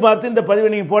 எதை எதிர்பார்த்து இந்த பதிவை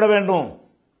நீங்கள் போட வேண்டும்.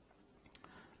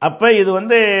 அப்போ இது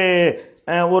வந்து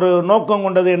ஒரு நோக்கம்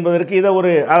கொண்டது என்பதற்கு இதை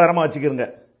ஒரு ஆதாரமாக வச்சுக்கிறங்க.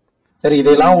 சரி,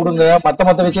 இதெல்லாம் விடுங்க,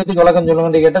 மத்த விஷயத்துக்கு விளக்கம்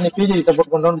சொல்லுங்க கேட்டா நீ பிஜே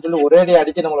சப்போர்ட் பண்றோம்னு சொல்லி ஒரே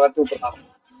அடிச்சு நம்மளை வரட்டி விட்டுருக்காங்க.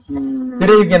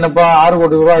 பிறவிக்கு என்னப்பா 6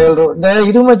 கோடி ரூபாய் 7 ரூபாய் இந்த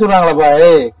இதுவுமே சொல்றாங்களாப்பா,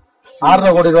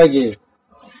 6.5 கோடி ரூபாய்க்கு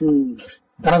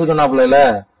கணக்கு சொன்னாப்புல இல்ல,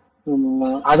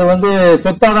 அது வந்து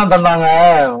சொத்தா தான் தந்தாங்க,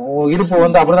 இருப்பு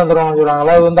வந்து அப்படிதான் தருவாங்க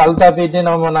சொல்றாங்களா. அது வந்து அல்தாபிட்டு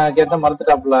நம்ம நான் கேட்டோம்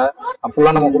மறுத்துட்டாப்புல,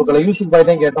 அப்பெல்லாம் நம்ம கொடுக்கல. யூசுப்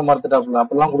பாய்ட்டையும் கேட்டோம் மறுத்துட்டாப்புல,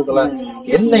 அப்பெல்லாம் கொடுக்கல.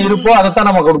 என்ன இருப்போ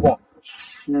அதைத்தான் நம்ம கொடுப்போம்.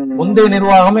 முந்தைய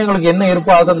நிர்வாகம் எங்களுக்கு என்ன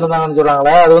இருப்போ அதை தந்தாங்கன்னு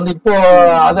சொல்றாங்களே, அது வந்து இப்போ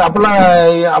அது அப்படிலாம்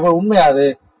அப்ப உண்மையாது.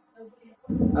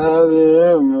 அதாவது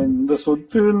இந்த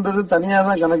சொத்துன்றது தனியா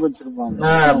தான் கணக்கு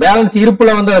வச்சிருப்பாங்க. பேலன்ஸ்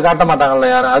இருப்புல வந்து அதை காட்ட மாட்டாங்கல்ல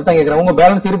யாரும். அதுதான் கேக்குறேன், உங்க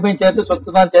பேலன்ஸ் இருப்பையும் சேர்த்து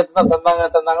சொத்து தான்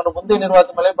தந்தாங்கன்னு முந்தைய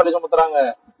நிர்வாகத்து மேலே பழி சுமத்துறாங்க.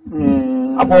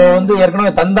 அப்போ வந்து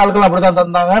ஏற்கனவே தந்த ஆட்கள் அப்படித்தான்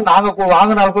தந்தாங்க, நாங்க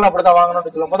வாங்கின ஆட்கள் அப்படித்தான்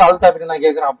வாங்கணும்னு சொல்லும் போது அல்தாபிட்டு நான்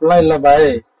கேக்குறேன், அப்படிலாம் இல்ல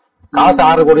பாய், காசு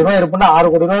 6 கோடி ரூபாய் இருப்புன்னா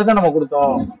 6 கோடி ரூபாய் தான் நம்ம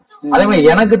கொடுத்தோம். அதே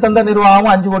மாதிரி எனக்கு தந்த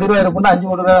நிர்வாகமும் 5 கோடி ரூபாய் இருப்புன்னா 5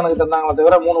 கோடி ரூபாய் எனக்கு தந்தாங்களே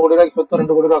தவிர 3 கோடி ரூபாய்க்கு சொத்து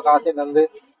 2 கோடி ரூபாய் காசையும் தந்து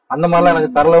அந்த மாதிரிலாம்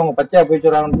எனக்கு தரல, உங்க பச்சையா போய்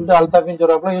சொல்றாங்கன்னு சொல்லிட்டு அல்தாபியும்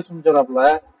சொல்றாப்புல, யூசுப் சொல்றாப்புல.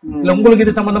 இல்ல உங்களுக்கு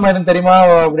இது சம்பந்தமா எதுவும் தெரியுமா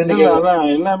அப்படின்னு. அதான்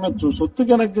எல்லாமே சொத்து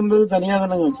கணக்குன்றது தனியா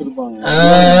தானே வச்சிருப்பாங்க.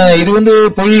 இது வந்து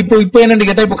இப்ப என்னன்னு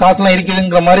கேட்டா இப்ப காசு எல்லாம்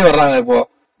இருக்குதுங்கிற மாதிரி வர்றாங்க. இப்போ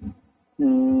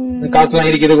காசு எல்லாம்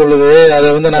இருக்குது கொள்ளுது, அதை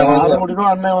வந்து நாங்க 6 கோடி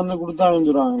ரூபாய் அண்ணன் வந்து கொடுத்தாங்கன்னு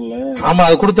சொல்றாங்கல்ல. ஆமா,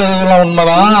 அது கொடுத்ததுலாம்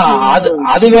உண்மைதான்,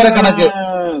 அது வேற கணக்கு.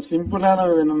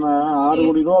 சிம்பிளானது என்னன்னா 6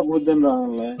 கோடி ரூபாய்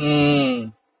கொடுத்தேன்றாங்கல்ல,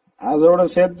 அதோட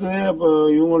சேர்த்து அப்ப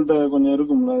இவங்கள்ட்ட கொஞ்சம்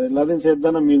இருக்கும்ல, அது எல்லாத்தையும் சேர்த்து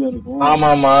தானே மீதம் இருக்கும். ஆமா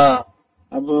ஆமா,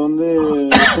 அப்ப வந்து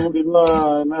 8 கோடி ரூபாய்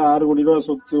 6 கோடி ரூபாய்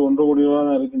சொத்து 1.5 கோடி ரூபாய்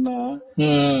தான் இருக்குன்னா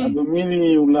அப்ப மீதி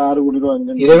உள்ள 6 கோடி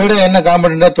ரூபாய் இதை விட என்ன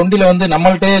காம்படிண்டா தொண்டில வந்து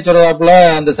நம்மள்ட்டே சொல்றாப்புல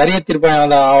அந்த சரியத்திருப்பாங்க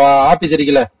அந்த ஆபீஸ்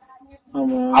இருக்குல்ல,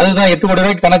 அதுதான் 8 கோடி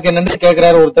ரூபாய்க்கு கணக்கு என்னன்னு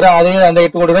கேக்குறாரு ஒருத்தர். அதே அந்த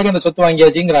 8 கோடி ரூபாய்க்கு அந்த சொத்து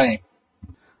வாங்கியாச்சுங்கிறாங்க.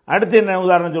 அடுத்து என்ன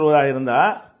உதாரணம் சொல்வதாக இருந்தா,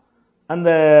 அந்த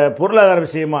பொருளாதார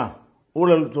விஷயமா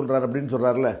ஊழல் சொல்றாரு அப்படின்னு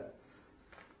சொல்றாருல,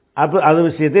 அப்போ அது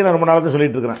விஷயத்தையும் நான் ரொம்ப நாளாக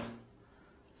சொல்லிட்டு இருக்கிறேன்.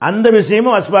 அந்த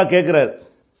விஷயமும் அஸ்பா கேட்கிறாரு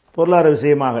பொருளாதார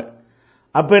விஷயமாக.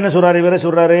 அப்போ என்ன சொல்றாரு, இவரே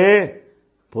சொல்றாரு,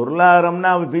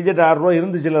 பொருளாதாரம்னா பிஜெட் 6 ரூபா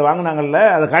இருந்துச்சுல்ல வாங்கினாங்கல்ல,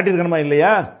 அதை காட்டியிருக்கணுமா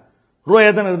இல்லையா?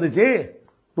 ரூபாயா தானே இருந்துச்சு,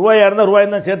 ரூபாயா இருந்தால் ரூபாய்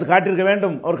தான் சேர்த்து காட்டியிருக்க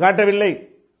வேண்டும், அவர் காட்டவில்லை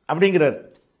அப்படிங்கிறார்.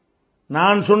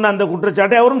 நான் சொன்ன அந்த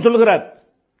குற்றச்சாட்டை அவரும் சொல்லுகிறார்.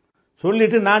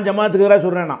 சொல்லிட்டு நான் ஜமாத்துக்கு எதிராக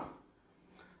சொல்றேன். நான்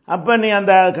அப்போ நீ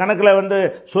அந்த கணக்கில் வந்து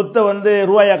சொத்தை வந்து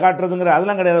ரூபாயா காட்டுறதுங்கிற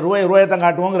அதெல்லாம் கிடையாது, ரூபாயை தான்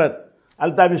காட்டுவோங்கிறார்.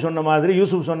 அல்தாபி சொன்ன மாதிரி,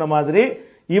 யூசுப் சொன்ன மாதிரி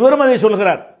இவரும் அதை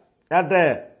சொல்கிறார். யார்கிட்ட?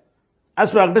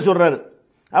 அஸ்பாக்கிட்ட சொல்றாரு.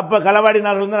 அப்போ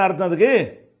களவாடினார்கள் தான் அர்த்தம் அதுக்கு.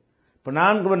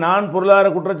 இப்போ நான் பொருளாதார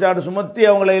குற்றச்சாட்டு சுமத்தி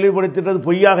அவங்களை இழிவுபடுத்திட்டது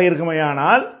பொய்யாக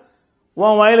இருக்குமையானால்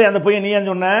உன் வாயில அந்த பொய்யை நீ ஏன்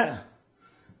சொன்ன?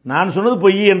 நான் சொன்னது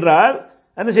பொய் என்றால்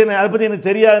என்ன செய்யணும்? அதை பற்றி எனக்கு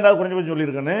தெரியாதுன்றா கொஞ்சம் கொஞ்சம்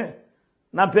சொல்லியிருக்கேன்னு,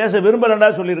 நான் பேச விரும்பலண்டா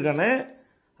சொல்லியிருக்கேன்னு.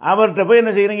 அவர்கிட்ட போய்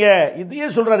என்ன செய்யறீங்க? இதையே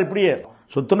சொல்றாரு. இப்படியே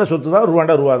சொத்துன்னா சொத்து தான்,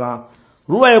 ரூபாண்டா ரூபா தான்.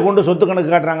 ரூபாயை கொண்டு சொத்து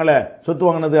கணக்கு காட்டுறாங்களே, சொத்து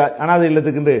வாங்கினது அனாதை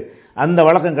இல்லத்துக்குண்டு, அந்த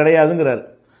வழக்கம் கிடையாதுங்கிறார்.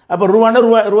 அப்போ ரூபாண்டா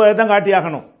ரூபாயை தான் காட்டி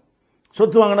ஆகணும்,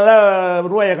 சொத்து வாங்கினதா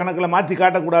ரூபாயை கணக்கில் மாற்றி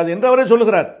காட்டக்கூடாது என்று அவரே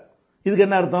சொல்லுகிறார். இதுக்கு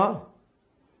என்ன அர்த்தம்?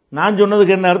 நான்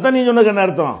சொன்னதுக்கு என்ன அர்த்தம், நீ சொன்னதுக்கு என்ன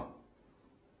அர்த்தம்?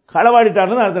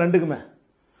 களவாடிட்டாருன்னு அர்த்தம் ரெண்டுக்குமே.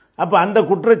 அப்போ அந்த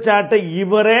குற்றச்சாட்டை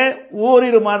இவரே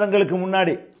ஓரிரு மாதங்களுக்கு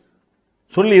முன்னாடி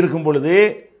சொல்லி இருக்கும் பொழுது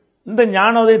இந்த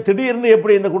ஞானோதயம் திடீர்னு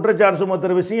எப்படி இந்த குற்றச்சாட்டு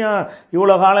சுமத்துற விஷயம்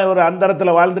இவ்வளோ காலம் இவர் அந்த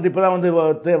இடத்துல வாழ்ந்துட்டு இப்போ தான் வந்து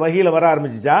வகையில் வர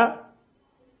ஆரம்பிச்சிச்சா?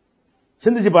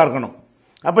 சிந்திச்சு பார்க்கணும்.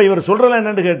 அப்போ இவர் சொல்கிறல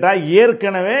என்னன்னு கேட்டால்,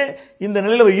 ஏற்கனவே இந்த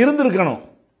நிலையில் இருந்திருக்கணும்,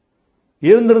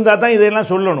 இருந்திருந்தா தான்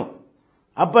இதையெல்லாம் சொல்லணும்.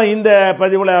 அப்போ இந்த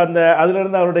பதிவில் அந்த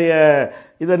அதிலிருந்து அவருடைய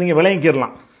இதை நீங்கள்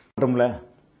விளங்கிக்கிடலாம். மட்டும்ல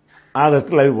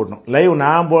ஆகஸ்ட் லைவ் போட்டோம். லைவ்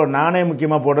நானே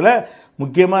முக்கியமாக போடலை,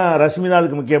 முக்கியமாக ரஷ்மி தான்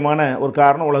அதுக்கு முக்கியமான ஒரு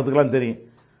காரணம் உலகத்துக்கெல்லாம் தெரியும்.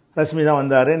 ரஷ்மி தான்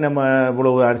வந்தார், நம்ம இவ்வளோ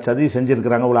சதி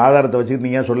செஞ்சுருக்கிறாங்க, இவ்வளோ ஆதாரத்தை வச்சுக்கிட்டு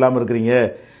நீங்கள் சொல்லாமல் இருக்கிறீங்க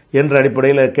என்ற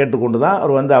அடிப்படையில் கேட்டுக்கொண்டு தான்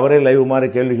அவர் வந்து அவரே லைவ் மாதிரி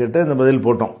கேள்வி கேட்டு இந்த பதில்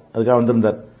போட்டோம். அதுக்காக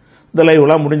வந்திருந்தார். இந்த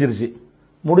லைவ்லாம் முடிஞ்சிருச்சு.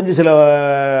 முடிஞ்சு சில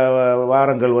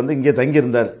வாரங்கள் வந்து இங்கே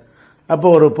தங்கியிருந்தார். அப்போ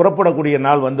ஒரு புறப்படக்கூடிய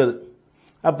நாள் வந்தது.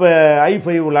 அப்போ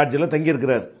I5 லாட்ஜில்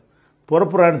தங்கியிருக்கிறார்.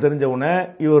 புறப்புறான்னு தெரிஞ்ச உடனே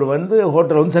இவர் வந்து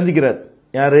ஹோட்டலில் வந்து சந்திக்கிறார்.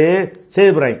 யார்?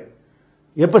 சையத் இப்ராஹிம்.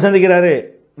 எப்போ சந்திக்கிறாரு?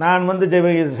 நான் வந்து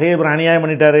சையத் இப்ராஹிம் அநியாயம்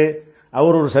பண்ணிட்டாரு,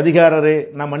 அவர் ஒரு சதிகாரர்,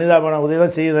 நான் மனிதாபன உதவி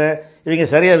தான் செய்தேன், இவங்க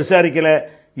சரியாக விசாரிக்கலை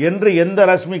என்று எந்த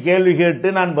ரஷ்மி கேள்வி கேட்டு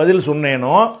நான் பதில்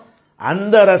சொன்னேனோ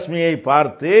அந்த ரஷ்மியை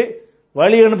பார்த்து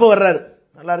வழி அனுப்ப வர்றாரு.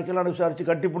 நல்லா இருக்கலாம் விசாரித்து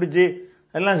கட்டி பிடிச்சி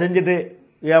எல்லாம் செஞ்சுட்டு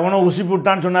எவனோ உசுப்பி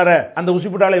விட்டான்னு சொன்னார, அந்த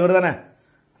உசுப்பிட்டால இவர் தானே,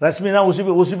 ரஷ்மி தான்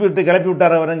உசுப்பி விட்டு கிளப்பி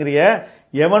விட்டார வரங்கிறிய.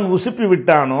 எவன் உசுப்பி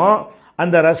விட்டானோ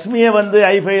அந்த ரஷ்மியை வந்து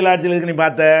I5 லாட்ஜில் இருக்கு நீ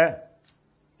பார்த்த,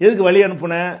 எதுக்கு வழி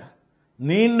அனுப்புன?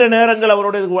 நீண்ட நேரங்கள்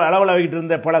அவரோட இதுக்கு அளவில் ஆகிட்டு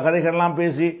இருந்த பல கதைகள்லாம்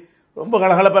பேசி ரொம்ப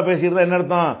கலகலப்பாக பேசியிருந்தா என்ன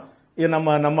அர்த்தம்? இது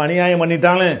நம்ம அநியாயம்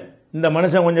பண்ணிட்டாலும் இந்த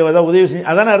மனுஷன் கொஞ்சம் ஏதாவது உதவி செஞ்சு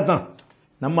அதானே அர்த்தம்.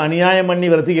 நம்ம அநியாயம் பண்ணி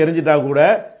வரத்துக்கு எரிஞ்சிட்டா கூட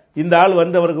இந்த ஆள்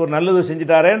வந்து அவருக்கு ஒரு நல்லது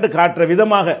செஞ்சுட்டாரேன்ட்டு காட்டுற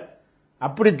விதமாக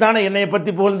அப்படித்தானே என்னையை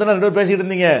பற்றி புகழ்ந்தானே 2 பேர் பேசிக்கிட்டு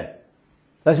இருந்தீங்க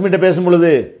ரஷ்மிகிட்ட பேசும்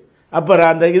பொழுது. அப்போ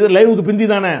அந்த இது லைவுக்கு பிந்தி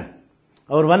தானே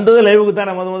அவர் வந்தது, லைவுக்கு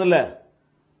தானே முதல்ல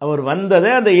அவர்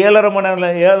வந்ததே அந்த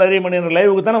 7:30 மணி நேரம்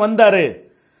லைவுக்கு தானே வந்தார்.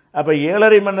 அப்போ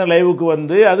 7:30 மணி நேரம் லைவுக்கு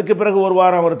வந்து அதுக்கு பிறகு ஒரு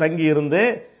வாரம் அவர் தங்கி இருந்து,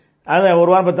 அது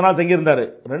ஒரு வாரம் 10 நாள் தங்கியிருந்தார்,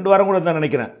 2 வாரம் கூட தான்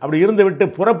நினைக்கிறேன். அப்படி இருந்து விட்டு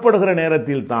புறப்படுகிற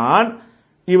நேரத்தில் தான்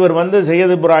இவர் வந்து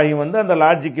சையத் இப்ராஹிம் வந்து அந்த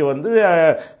லாட்ஜிக்கு வந்து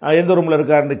எந்த ரூமில்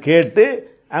இருக்காருன்னு கேட்டு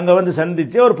அங்கே வந்து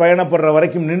சந்தித்து அவர் பயணப்படுற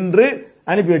வரைக்கும் நின்று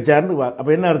அனுப்பி வச்சாருன்னு.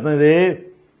 அப்போ என்ன அர்த்தம்?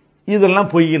 இதெல்லாம்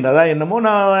பொய்கின்றதா என்னமோ?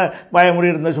 நான் வாயை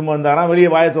மூடி இருந்தேன், சும்மா இருந்தாராம், வெளியே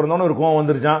வாயை திறந்தோன்னு ஒரு கோவம்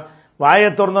வந்துருச்சான். வாயை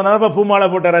திறந்தோன்னா இப்போ பூமாலை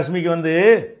போட்ட ரஷ்மிக்கு வந்து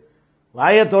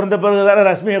வாயை திறந்த பிறகு தானே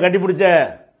ரஷ்மியை கட்டிப்பிடிச்ச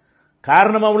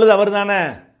காரணமாக உள்ளது அவர் தானே.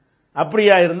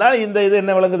 அப்படியா இருந்தால் இந்த இது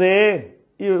என்ன விளங்குது?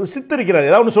 சித்தரிக்கிறார்,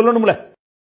 ஏதாவது ஒன்று சொல்லணும்ல.